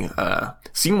Royale thing,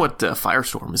 seeing what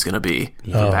Firestorm is going to be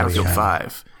for Battlefield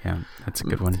 5. Yeah, that's a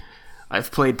good one.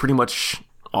 I've played pretty much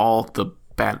all the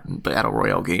Battle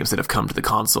Royale games that have come to the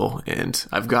console, and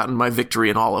I've gotten my victory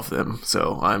in all of them.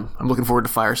 So I'm looking forward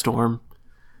to Firestorm.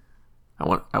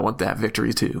 I want that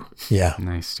victory too. Yeah,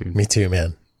 nice, dude. Me too,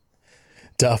 man.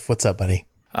 Duff, what's up, buddy?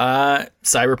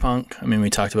 Cyberpunk. I mean, we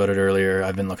talked about it earlier.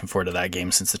 I've been looking forward to that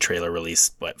game since the trailer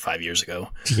released, 5 years ago?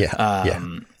 Yeah.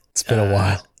 It's been a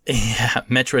while. Yeah,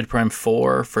 Metroid Prime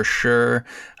 4 for sure.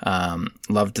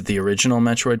 Loved the original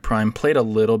Metroid Prime. Played a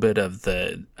little bit of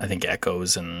the, I think,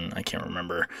 Echoes, and I can't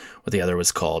remember what the other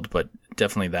was called, but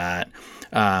definitely that.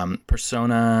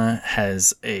 Persona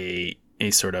has a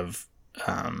sort of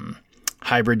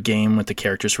hybrid game with the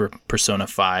characters for Persona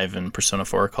 5 and Persona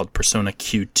 4 called Persona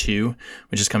Q2,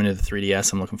 which is coming to the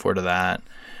 3DS. I'm looking forward to that.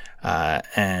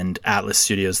 And Atlas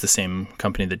Studios, the same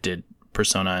company that did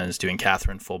Persona, is doing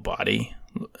Catherine Full Body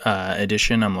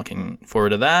edition. I'm looking forward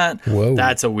to that. Whoa.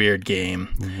 That's a weird game.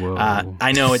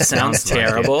 I know it sounds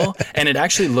terrible, and it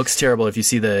actually looks terrible. If you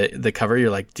see the cover, you're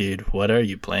like, dude, what are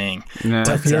you playing? No.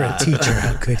 But you're a teacher,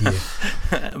 how could you?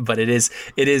 But it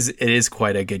is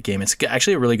quite a good game. It's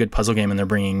actually a really good puzzle game, and they're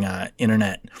bringing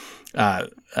internet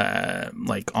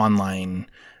like online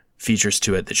features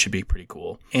to it that should be pretty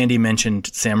cool. Andy mentioned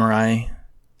Samurai.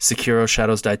 Sekiro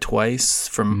Shadows Die Twice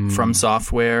from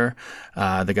Software,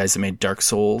 the guys that made Dark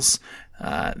Souls.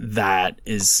 That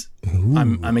is,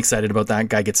 I'm excited about that.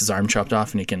 Guy gets his arm chopped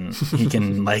off, and he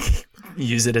can like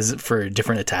use it for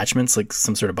different attachments, like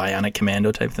some sort of bionic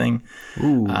commando type thing.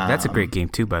 Ooh, that's a great game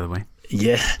too, by the way.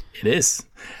 Yeah, it is.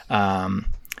 And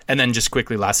then just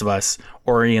quickly, Last of Us,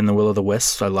 Ori and the Will of the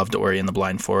Wisps. I loved Ori and the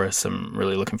Blind Forest. I'm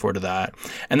really looking forward to that.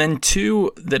 And then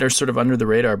two that are sort of under the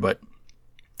radar, but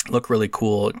look really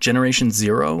cool. Generation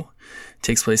Zero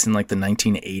takes place in like the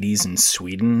 1980s in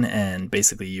Sweden, and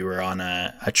basically you were on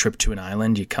a trip to an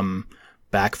island. You come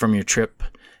back from your trip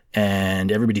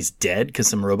and everybody's dead because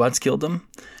some robots killed them,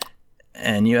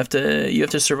 and you have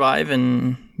to survive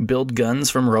and build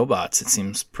guns from robots. It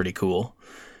seems pretty cool.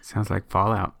 Sounds like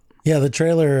Fallout. Yeah, the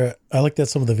trailer, I looked at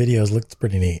some of the videos, looked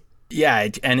pretty neat. Yeah,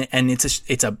 and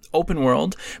it's a open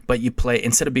world, but you play,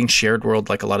 instead of being shared world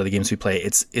like a lot of the games we play,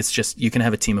 it's just you can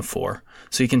have a team of 4,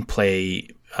 so you can play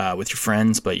with your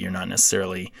friends, but you're not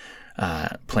necessarily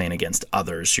playing against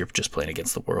others. You're just playing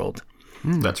against the world.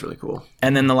 That's really cool.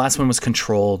 And then the last one was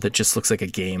Control, that just looks like a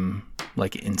game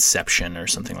like Inception or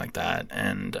something like that,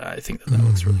 and I think that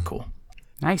looks really cool.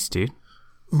 Nice, dude.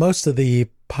 Most of the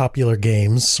popular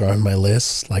games are on my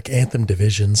list, like Anthem,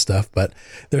 Division stuff, but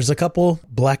there's a couple.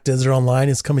 Black Desert Online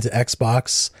is coming to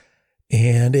Xbox,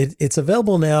 and it's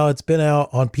available now. It's been out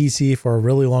on PC for a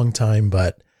really long time,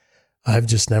 but I've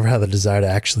just never had the desire to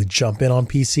actually jump in on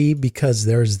PC because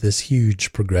there's this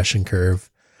huge progression curve.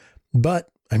 But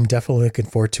I'm definitely looking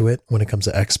forward to it when it comes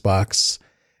to Xbox.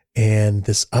 And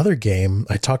this other game,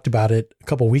 I talked about it a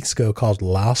couple weeks ago, called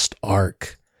Lost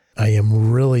Ark. I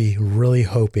am really, really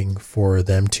hoping for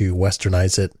them to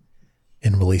westernize it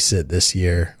and release it this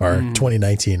year, or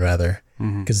 2019 rather,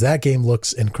 because that game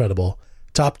looks incredible.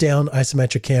 Top-down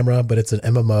isometric camera, but it's an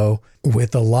MMO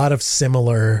with a lot of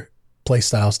similar play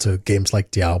styles to games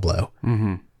like Diablo.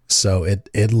 So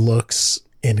it looks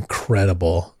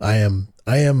incredible. I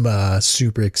am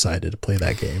super excited to play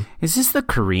that game. Is this the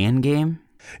Korean game?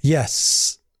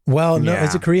 Yes. Well, no,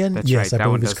 is it Korean? Yes, right. I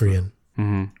believe it's Korean.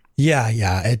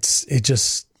 Yeah. It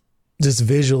just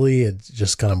visually, it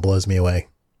just kind of blows me away.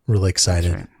 Really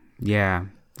excited. Right. Yeah,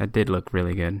 that did look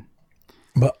really good.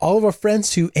 But all of our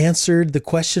friends who answered the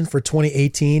question for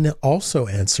 2018 also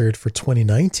answered for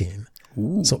 2019.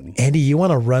 Ooh. So, Andy, you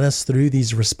want to run us through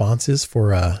these responses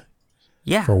for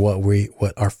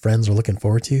what our friends are looking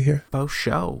forward to here? Oh,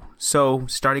 show. So,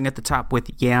 starting at the top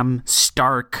with Yam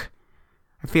Stark.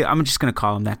 I'm just going to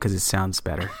call him that because it sounds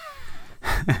better.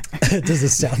 Does it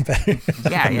sound better?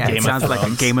 Yeah. It sounds like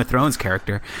a Game of Thrones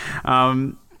character.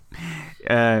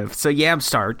 So Yam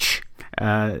Starch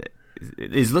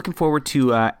is looking forward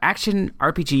to action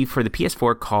RPG for the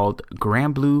PS4 called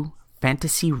Granblue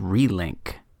Fantasy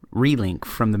Relink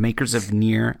from the makers of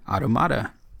Nier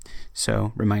Automata.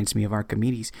 So reminds me of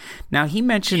Archimedes. Now he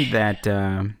mentioned that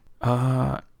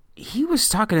he was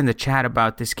talking in the chat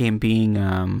about this game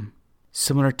being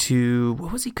similar to,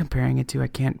 what was he comparing it to? I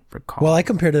can't recall. Well, I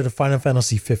compared it to Final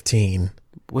Fantasy 15.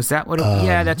 Was that what it was?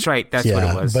 Yeah, that's right. That's what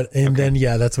it was. Then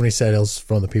that's when he said it was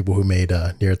from the people who made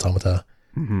Nier Automata.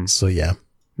 So yeah.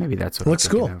 Maybe that's what looks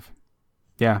cool. Of.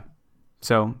 Yeah.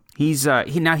 So he's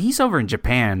he's over in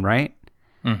Japan, right?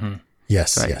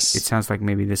 Yes, so yes. It sounds like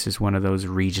maybe this is one of those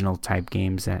regional type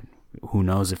games that who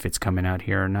knows if it's coming out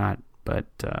here or not, but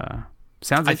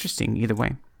sounds interesting either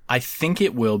way. I think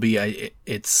it will be.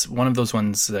 It's one of those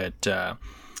ones that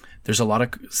there's a lot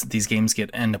of these games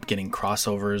end up getting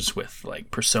crossovers with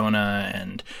like Persona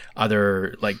and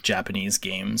other like Japanese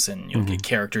games, and you'll get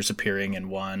characters appearing in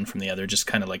one from the other. Just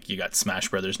kind of like you got Smash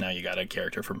Brothers, now you got a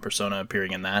character from Persona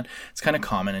appearing in that. It's kind of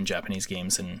common in Japanese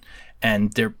games,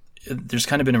 and there's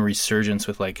kind of been a resurgence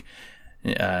with like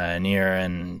Nier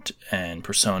and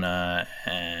Persona,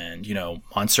 and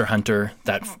Monster Hunter.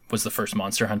 That was the first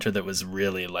Monster Hunter that was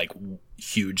really like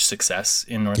huge success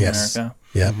in North America.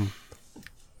 Yeah.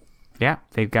 Yeah,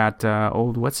 they've got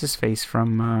old what's his face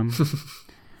from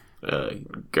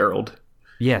Geralt.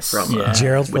 Yes, from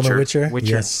Geralt from The Witcher.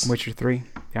 Witcher 3.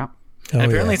 Yeah. And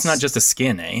apparently it's not just a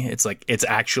skin, eh? It's like it's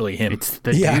actually him. It's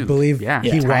the dude. I believe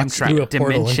he walks through a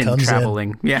portal and comes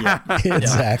traveling. in. Yeah.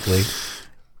 Exactly.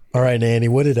 All right, Andy,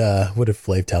 what did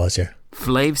Flav tell us here?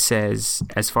 Flav says,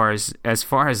 as far as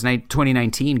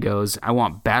 2019 goes, I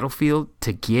want Battlefield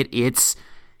to get its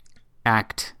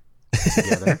act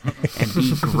together and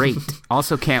be great.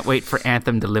 Also, can't wait for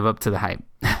Anthem to live up to the hype.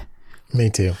 Me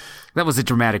too. That was a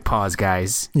dramatic pause,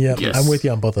 guys. Yeah, yes. I'm with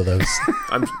you on both of those.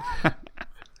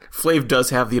 Flav does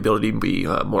have the ability to be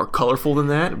more colorful than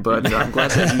that, but I'm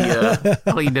glad that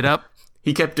he cleaned it up.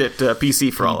 He kept it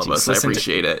PC for all of us. I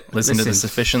appreciate it. Listen to the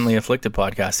Sufficiently Afflicted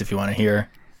podcast if you want to hear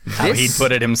how he'd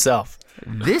put it himself.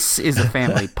 This is a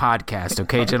family podcast,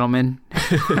 okay, gentlemen?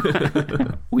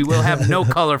 We will have no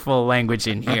colorful language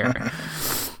in here.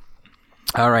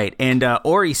 All right, and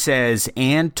Ori says,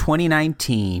 and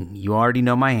 2019, you already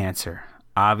know my answer.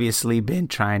 Obviously been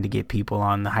trying to get people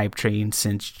on the hype train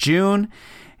since June,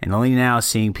 and only now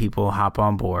seeing people hop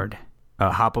aboard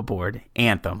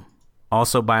Anthem.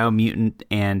 Also Biomutant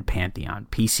and Pantheon,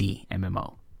 PC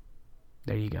MMO.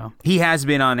 There you go. He has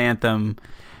been on Anthem,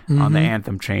 on the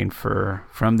Anthem train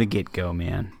from the get-go,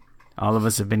 man. All of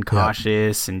us have been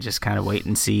cautious and just kind of wait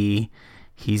and see.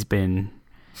 He's been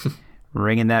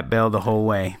ringing that bell the whole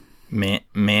way.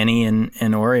 Manny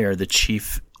and Ori are the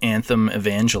chief Anthem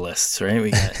evangelists, right?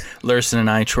 We got Lurson and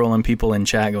I trolling people in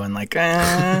chat going like,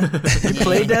 you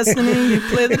play Destiny, you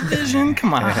play The Division,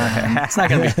 come on. It's not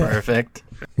going to be perfect.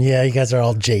 Yeah, you guys are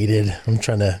all jaded. I'm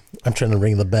trying to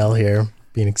ring the bell here,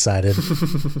 being excited.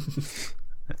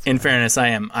 In fairness, I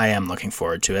am looking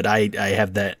forward to it. I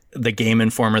have the Game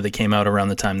Informer that came out around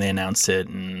the time they announced it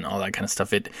and all that kind of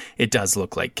stuff. It does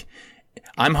look like,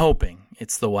 I'm hoping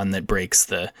it's the one that breaks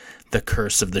the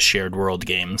curse of the shared world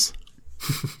games.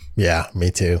 Yeah,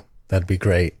 me too. That'd be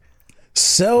great.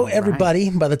 So everybody,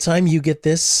 by the time you get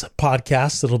this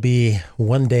podcast, it'll be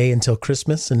one day until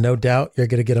Christmas, and no doubt you're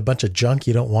going to get a bunch of junk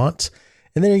you don't want,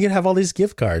 and then you're going to have all these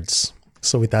gift cards.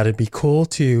 So we thought it'd be cool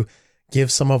to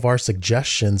give some of our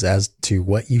suggestions as to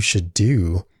what you should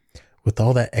do with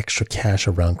all that extra cash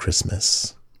around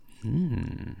Christmas.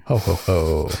 Ho, ho,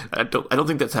 ho. I don't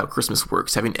think that's how Christmas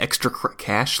works, having extra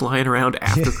cash lying around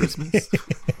after Christmas.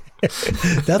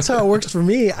 That's how it works for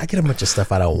me. I get a bunch of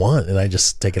stuff I don't want, and I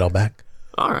just take it all back.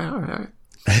 All right.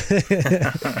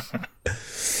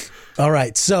 All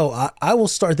right. So I will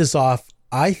start this off.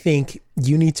 I think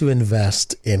you need to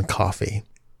invest in coffee.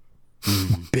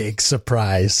 Big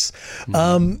surprise.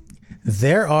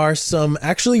 There are some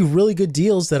actually really good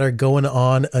deals that are going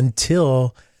on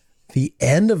until the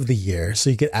end of the year. So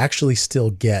you could actually still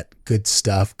get good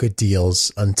stuff, good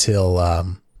deals until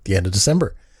the end of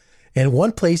December. And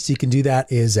one place you can do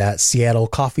that is at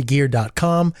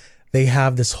seattlecoffeegear.com. They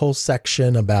have this whole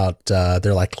section about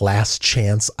their like last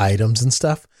chance items and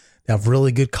stuff. They have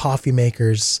really good coffee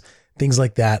makers, things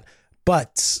like that.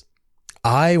 But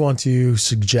I want to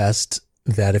suggest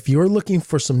that if you're looking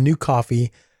for some new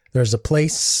coffee, there's a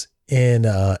place in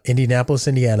Indianapolis,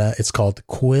 Indiana. It's called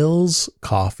Quills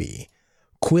Coffee.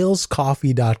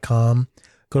 QuillsCoffee.com.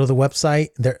 Go to the website.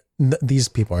 These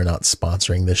people are not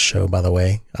sponsoring this show, by the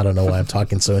way. I don't know why I'm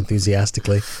talking so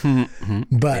enthusiastically.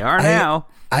 But they are now.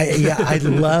 I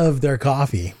love their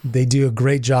coffee. They do a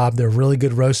great job. They're really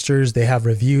good roasters. They have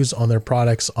reviews on their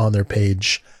products on their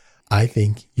page. I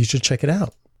think you should check it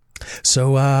out.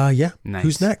 So, nice.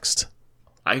 Who's next?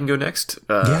 I can go next.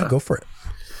 Yeah, go for it.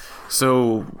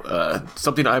 So,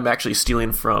 something I'm actually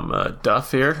stealing from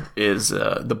Duff here is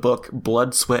the book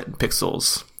Blood, Sweat, and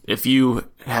Pixels. If you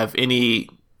have any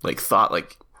thought,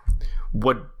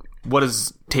 what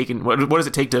does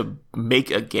it take to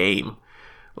make a game?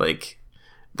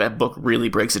 That book really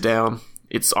breaks it down.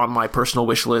 It's on my personal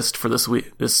wish list for this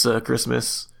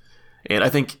Christmas, and I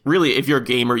think really, if you're a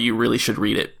gamer, you really should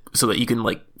read it so that you can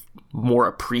more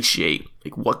appreciate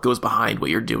what goes behind what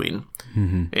you're doing.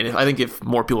 Mm-hmm. And I think if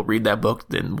more people read that book,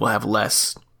 then we'll have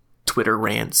less Twitter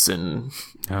rants and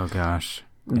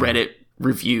Reddit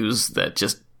reviews that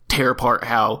just tear apart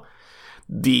how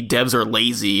the devs are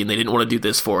lazy and they didn't want to do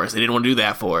this for us, they didn't want to do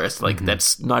that for us.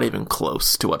 That's not even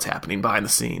close to what's happening behind the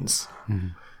scenes.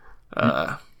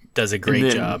 Mm-hmm. Does a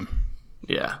great job.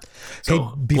 Yeah. So,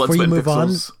 hey, before you move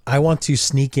on, I want to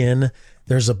sneak in.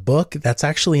 There's a book that's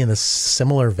actually in a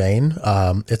similar vein.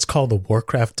 It's called The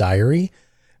Warcraft Diary.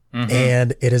 Mm-hmm.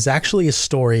 And it is actually a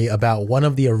story about one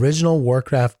of the original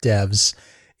Warcraft devs.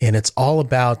 And it's all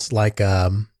about their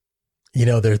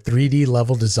 3D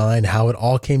level design, how it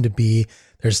all came to be.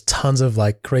 There's tons of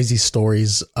crazy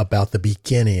stories about the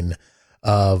beginning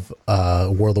of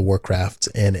World of Warcraft.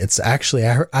 And it's actually,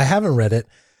 I haven't read it,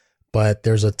 but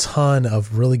there's a ton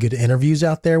of really good interviews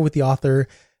out there with the author.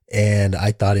 And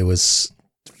I thought it was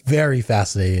very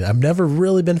fascinating. I've never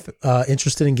really been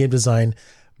interested in game design,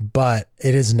 but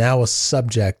it is now a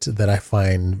subject that I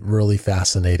find really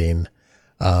fascinating.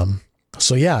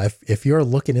 So yeah, if you're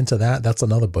looking into that, that's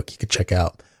another book you could check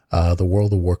out, The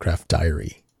World of Warcraft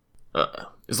Diary.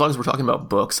 As long as we're talking about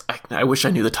books, I wish I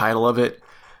knew the title of it,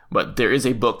 but there is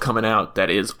a book coming out that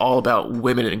is all about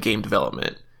women in game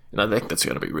development. And I think that's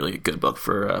going to be really a good book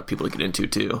for people to get into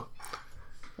too.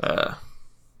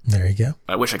 There you go.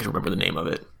 I wish I could remember the name of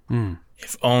it.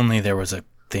 If only there was a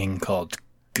thing called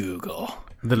Google.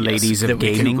 The ladies of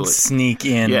gaming. We can sneak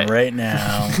in right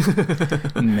now.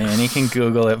 Man, he can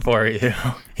Google it for you.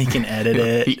 He can edit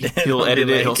it. He'll edit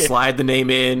it. He'll slide the name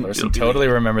in. He'll totally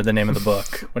remember the name of the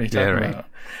book. What are you talking about?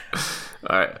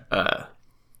 All right.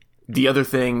 The other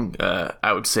thing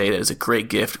I would say that is a great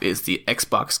gift is the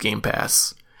Xbox Game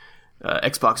Pass.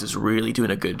 Xbox is really doing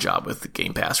a good job with the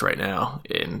Game Pass right now.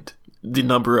 And the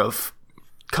number of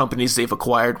companies they've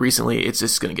acquired recently, it's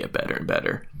just going to get better and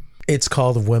better. It's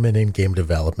called Women in Game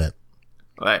Development.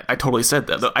 I totally said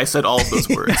that. I said all of those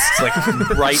words.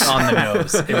 It's right on the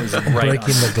nose. It was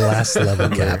breaking the glass level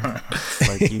gap.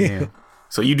 You knew.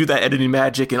 So you do that editing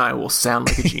magic, and I will sound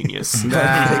like a genius.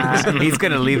 He's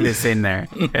going to leave this in there.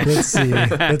 Let's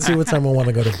see what time I want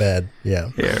to go to bed. Yeah.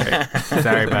 Yeah, right.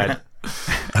 Sorry, bud.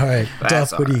 All right,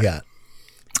 Duff, what do you got?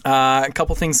 A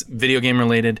couple things video game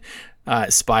related.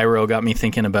 Spyro got me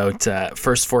thinking about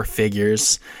first four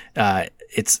figures.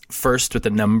 It's first with the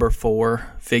number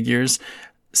 4 figures.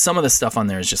 Some of the stuff on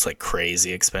there is just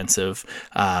crazy expensive.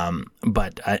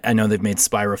 But I know they've made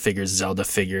Spyro figures, Zelda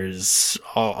figures,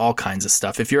 all kinds of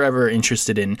stuff. If you're ever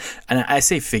interested in, and I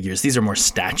say figures, these are more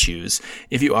statues.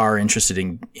 If you are interested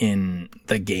in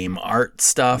the game art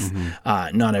stuff,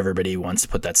 not everybody wants to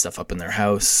put that stuff up in their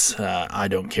house. I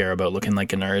don't care about looking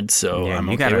like a nerd, so I'm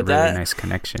okay with that. You got a really nice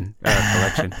collection.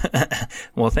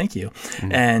 Well, thank you.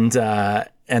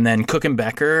 And then Cook and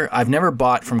Becker, I've never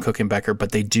bought from Cook and Becker,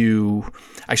 but they do.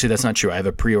 Actually, that's not true. I have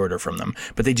a pre-order from them,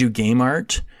 but they do game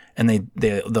art, and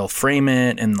they'll frame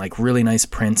it in really nice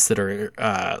prints that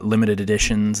are limited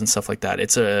editions and stuff like that.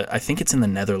 I think it's in the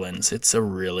Netherlands. It's a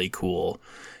really cool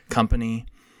company.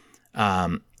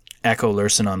 Echo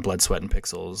Lurson on Blood, Sweat, and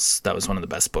Pixels. That was one of the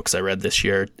best books I read this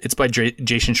year. It's by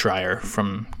Jason Schreier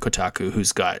from Kotaku,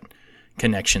 who's got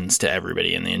connections to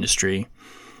everybody in the industry.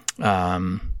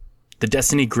 The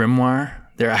Destiny Grimoire,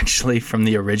 they're actually from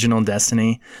the original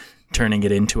Destiny, turning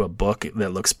it into a book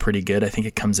that looks pretty good. I think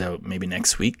it comes out maybe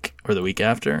next week or the week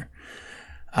after.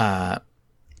 A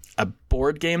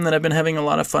board game that I've been having a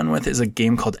lot of fun with is a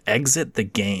game called Exit the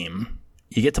Game.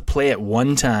 You get to play it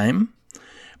one time,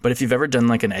 but if you've ever done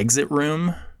like an exit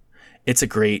room, it's a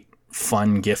great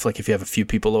fun gift. Like if you have a few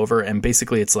people over, and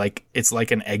basically it's like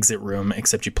an exit room,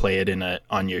 except you play it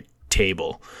on your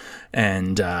table,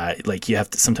 and like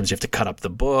sometimes you have to cut up the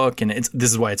book, and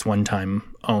this is why it's one time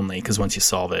only, because once you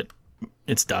solve it,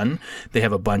 it's done. They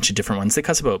have a bunch of different ones. They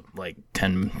cost about like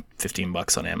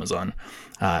 $10-15 on Amazon.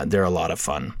 They're a lot of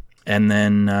fun. And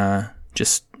then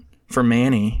just for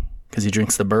Manny, because he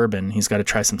drinks the bourbon, he's got to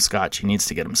try some scotch. He needs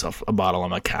to get himself a bottle of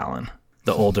Macallan.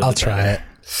 The older, I'll the try better. it.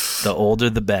 The older,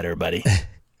 the better, buddy.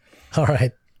 All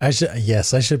right. I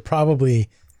should probably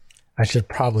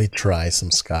try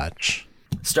some scotch.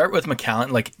 Start with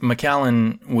Macallan. Like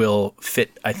Macallan will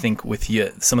fit, I think, with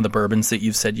you. Some of the bourbons that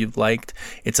you've said you've liked.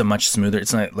 It's a much smoother.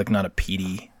 It's not a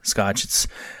peaty scotch. It's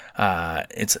a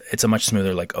much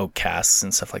smoother, like oak casks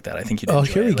and stuff like that. I think you'd enjoy. Oh,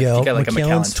 here we it. go. You got like Macallan's a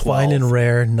Macallan 12. Fine and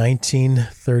Rare,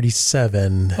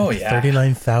 1937. Oh yeah,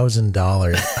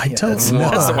 $39,000. I don't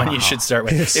know. That's the one you should start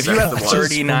with. If you have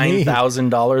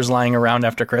 $39,000 lying around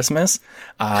after Christmas,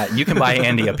 you can buy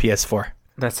Andy a PS4.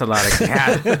 That's a lot of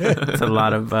that's a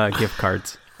lot of gift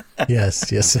cards. Yes.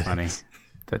 That's funny.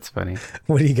 That's funny.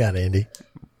 What do you got, Andy?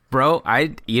 Bro,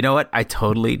 you know what? I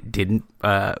totally didn't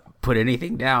put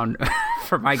anything down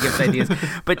for my gift ideas.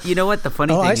 But you know what? The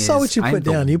funny thing is, I saw what you put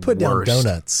down. You put down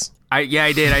donuts. I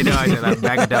did. I know. That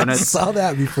bag of donuts. I saw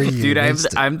that before you. Dude,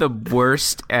 I'm the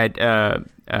worst at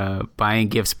buying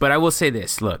gifts. But I will say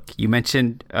this. Look, you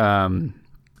mentioned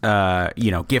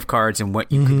gift cards and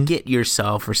what you could get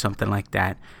yourself or something like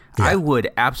that. Yeah. I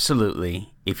would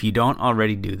absolutely, if you don't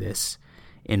already do this,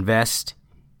 invest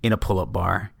in a pull-up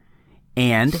bar.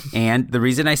 And the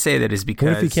reason I say that is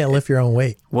because... What if you can't lift your own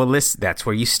weight? Well, that's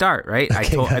where you start, right?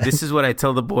 Okay, this is what I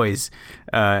tell the boys.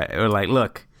 Or like,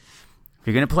 look, if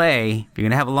you're going to play, if you're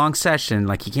going to have a long session,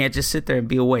 like you can't just sit there and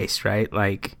be a waste, right?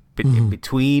 Like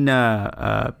between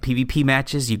PvP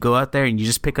matches, you go out there and you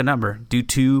just pick a number. Do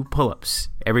 2 pull-ups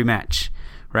every match,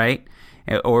 right?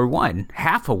 Or 1,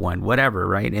 half of 1, whatever,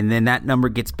 right? And then that number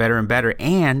gets better and better.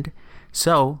 And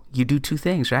so you do 2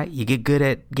 things, right? You get good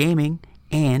at gaming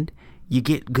and you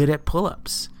get good at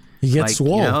pull-ups. You get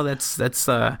swole. That's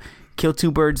kill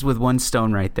 2 birds with 1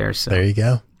 stone right there. So there you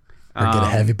go. Or get a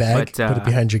heavy bag, put it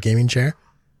behind your gaming chair.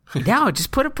 No,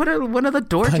 just put one of the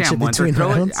door jam ones. Or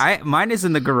throw it. Mine is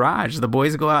in the garage. The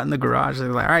boys go out in the garage.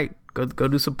 They're like, all right, go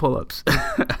do some pull-ups.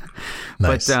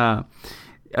 Nice. But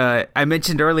I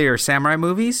mentioned earlier samurai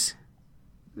movies.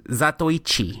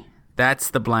 Zatoichi. That's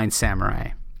the Blind Samurai.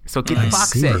 So get the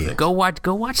box set. Go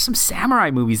watch some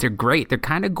samurai movies. They're great. They're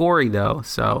kind of gory though,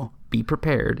 so be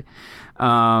prepared.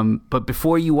 But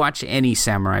before you watch any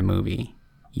samurai movie,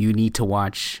 you need to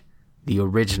watch the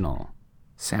original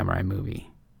samurai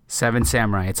movie, Seven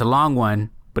Samurai. It's a long one,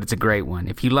 but it's a great one.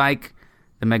 If you like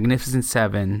The Magnificent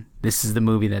Seven, this is the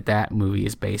movie that movie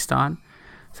is based on.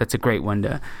 So that's a great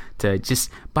one to just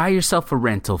buy yourself a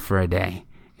rental for a day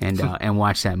and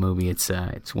watch that movie. It's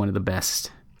one of the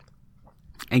best.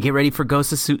 And get ready for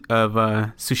Ghost of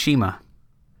Tsushima.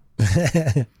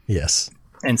 Yes.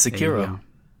 And Sekiro.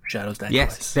 Shadows Die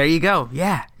Yes, Twice. there you go.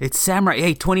 Yeah, it's samurai.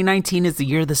 Hey, 2019 is the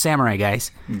year of the samurai, guys.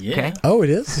 Yeah. Okay? Oh, it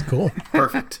is? Cool.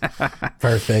 Perfect.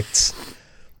 Perfect.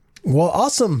 Well,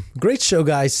 awesome. Great show,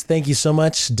 guys. Thank you so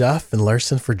much, Duff and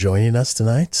Larson, for joining us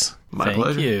tonight. My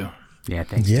pleasure. Thank you. Yeah,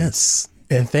 thanks. Yes.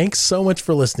 And thanks so much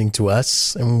for listening to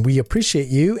us. And we appreciate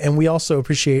you. And we also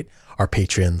appreciate our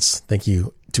patrons. Thank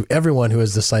you to everyone who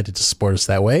has decided to support us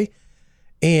that way.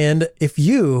 And if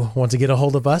you want to get a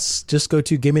hold of us, just go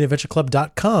to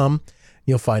gamingadventureclub.com.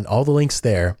 You'll find all the links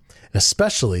there. And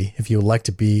especially if you would like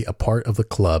to be a part of the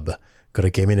club, go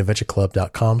to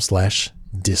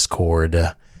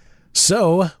gamingadventureclub.com/discord.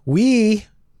 So we're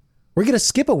going to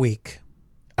skip a week.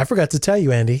 I forgot to tell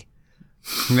you, Andy.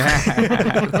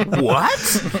 What?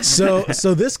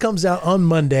 So this comes out on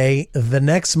Monday. The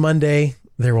next Monday,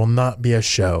 there will not be a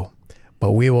show,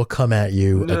 but we will come at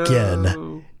you again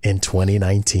in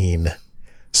 2019.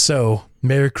 So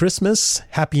Merry Christmas,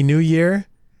 Happy New Year,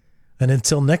 and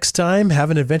until next time,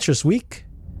 have an adventurous week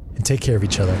and take care of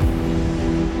each other.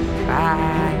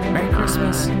 Bye. Merry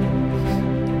Christmas.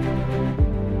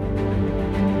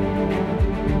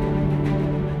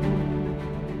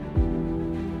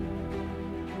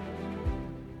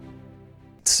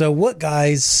 So what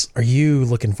guys are you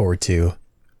looking forward to?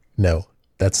 No,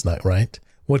 that's not right.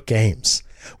 What games?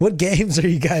 What games are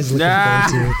you guys looking forward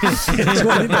to in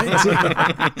 2019?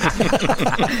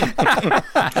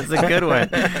 That's a good one.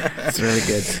 It's really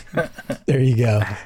good. There you go.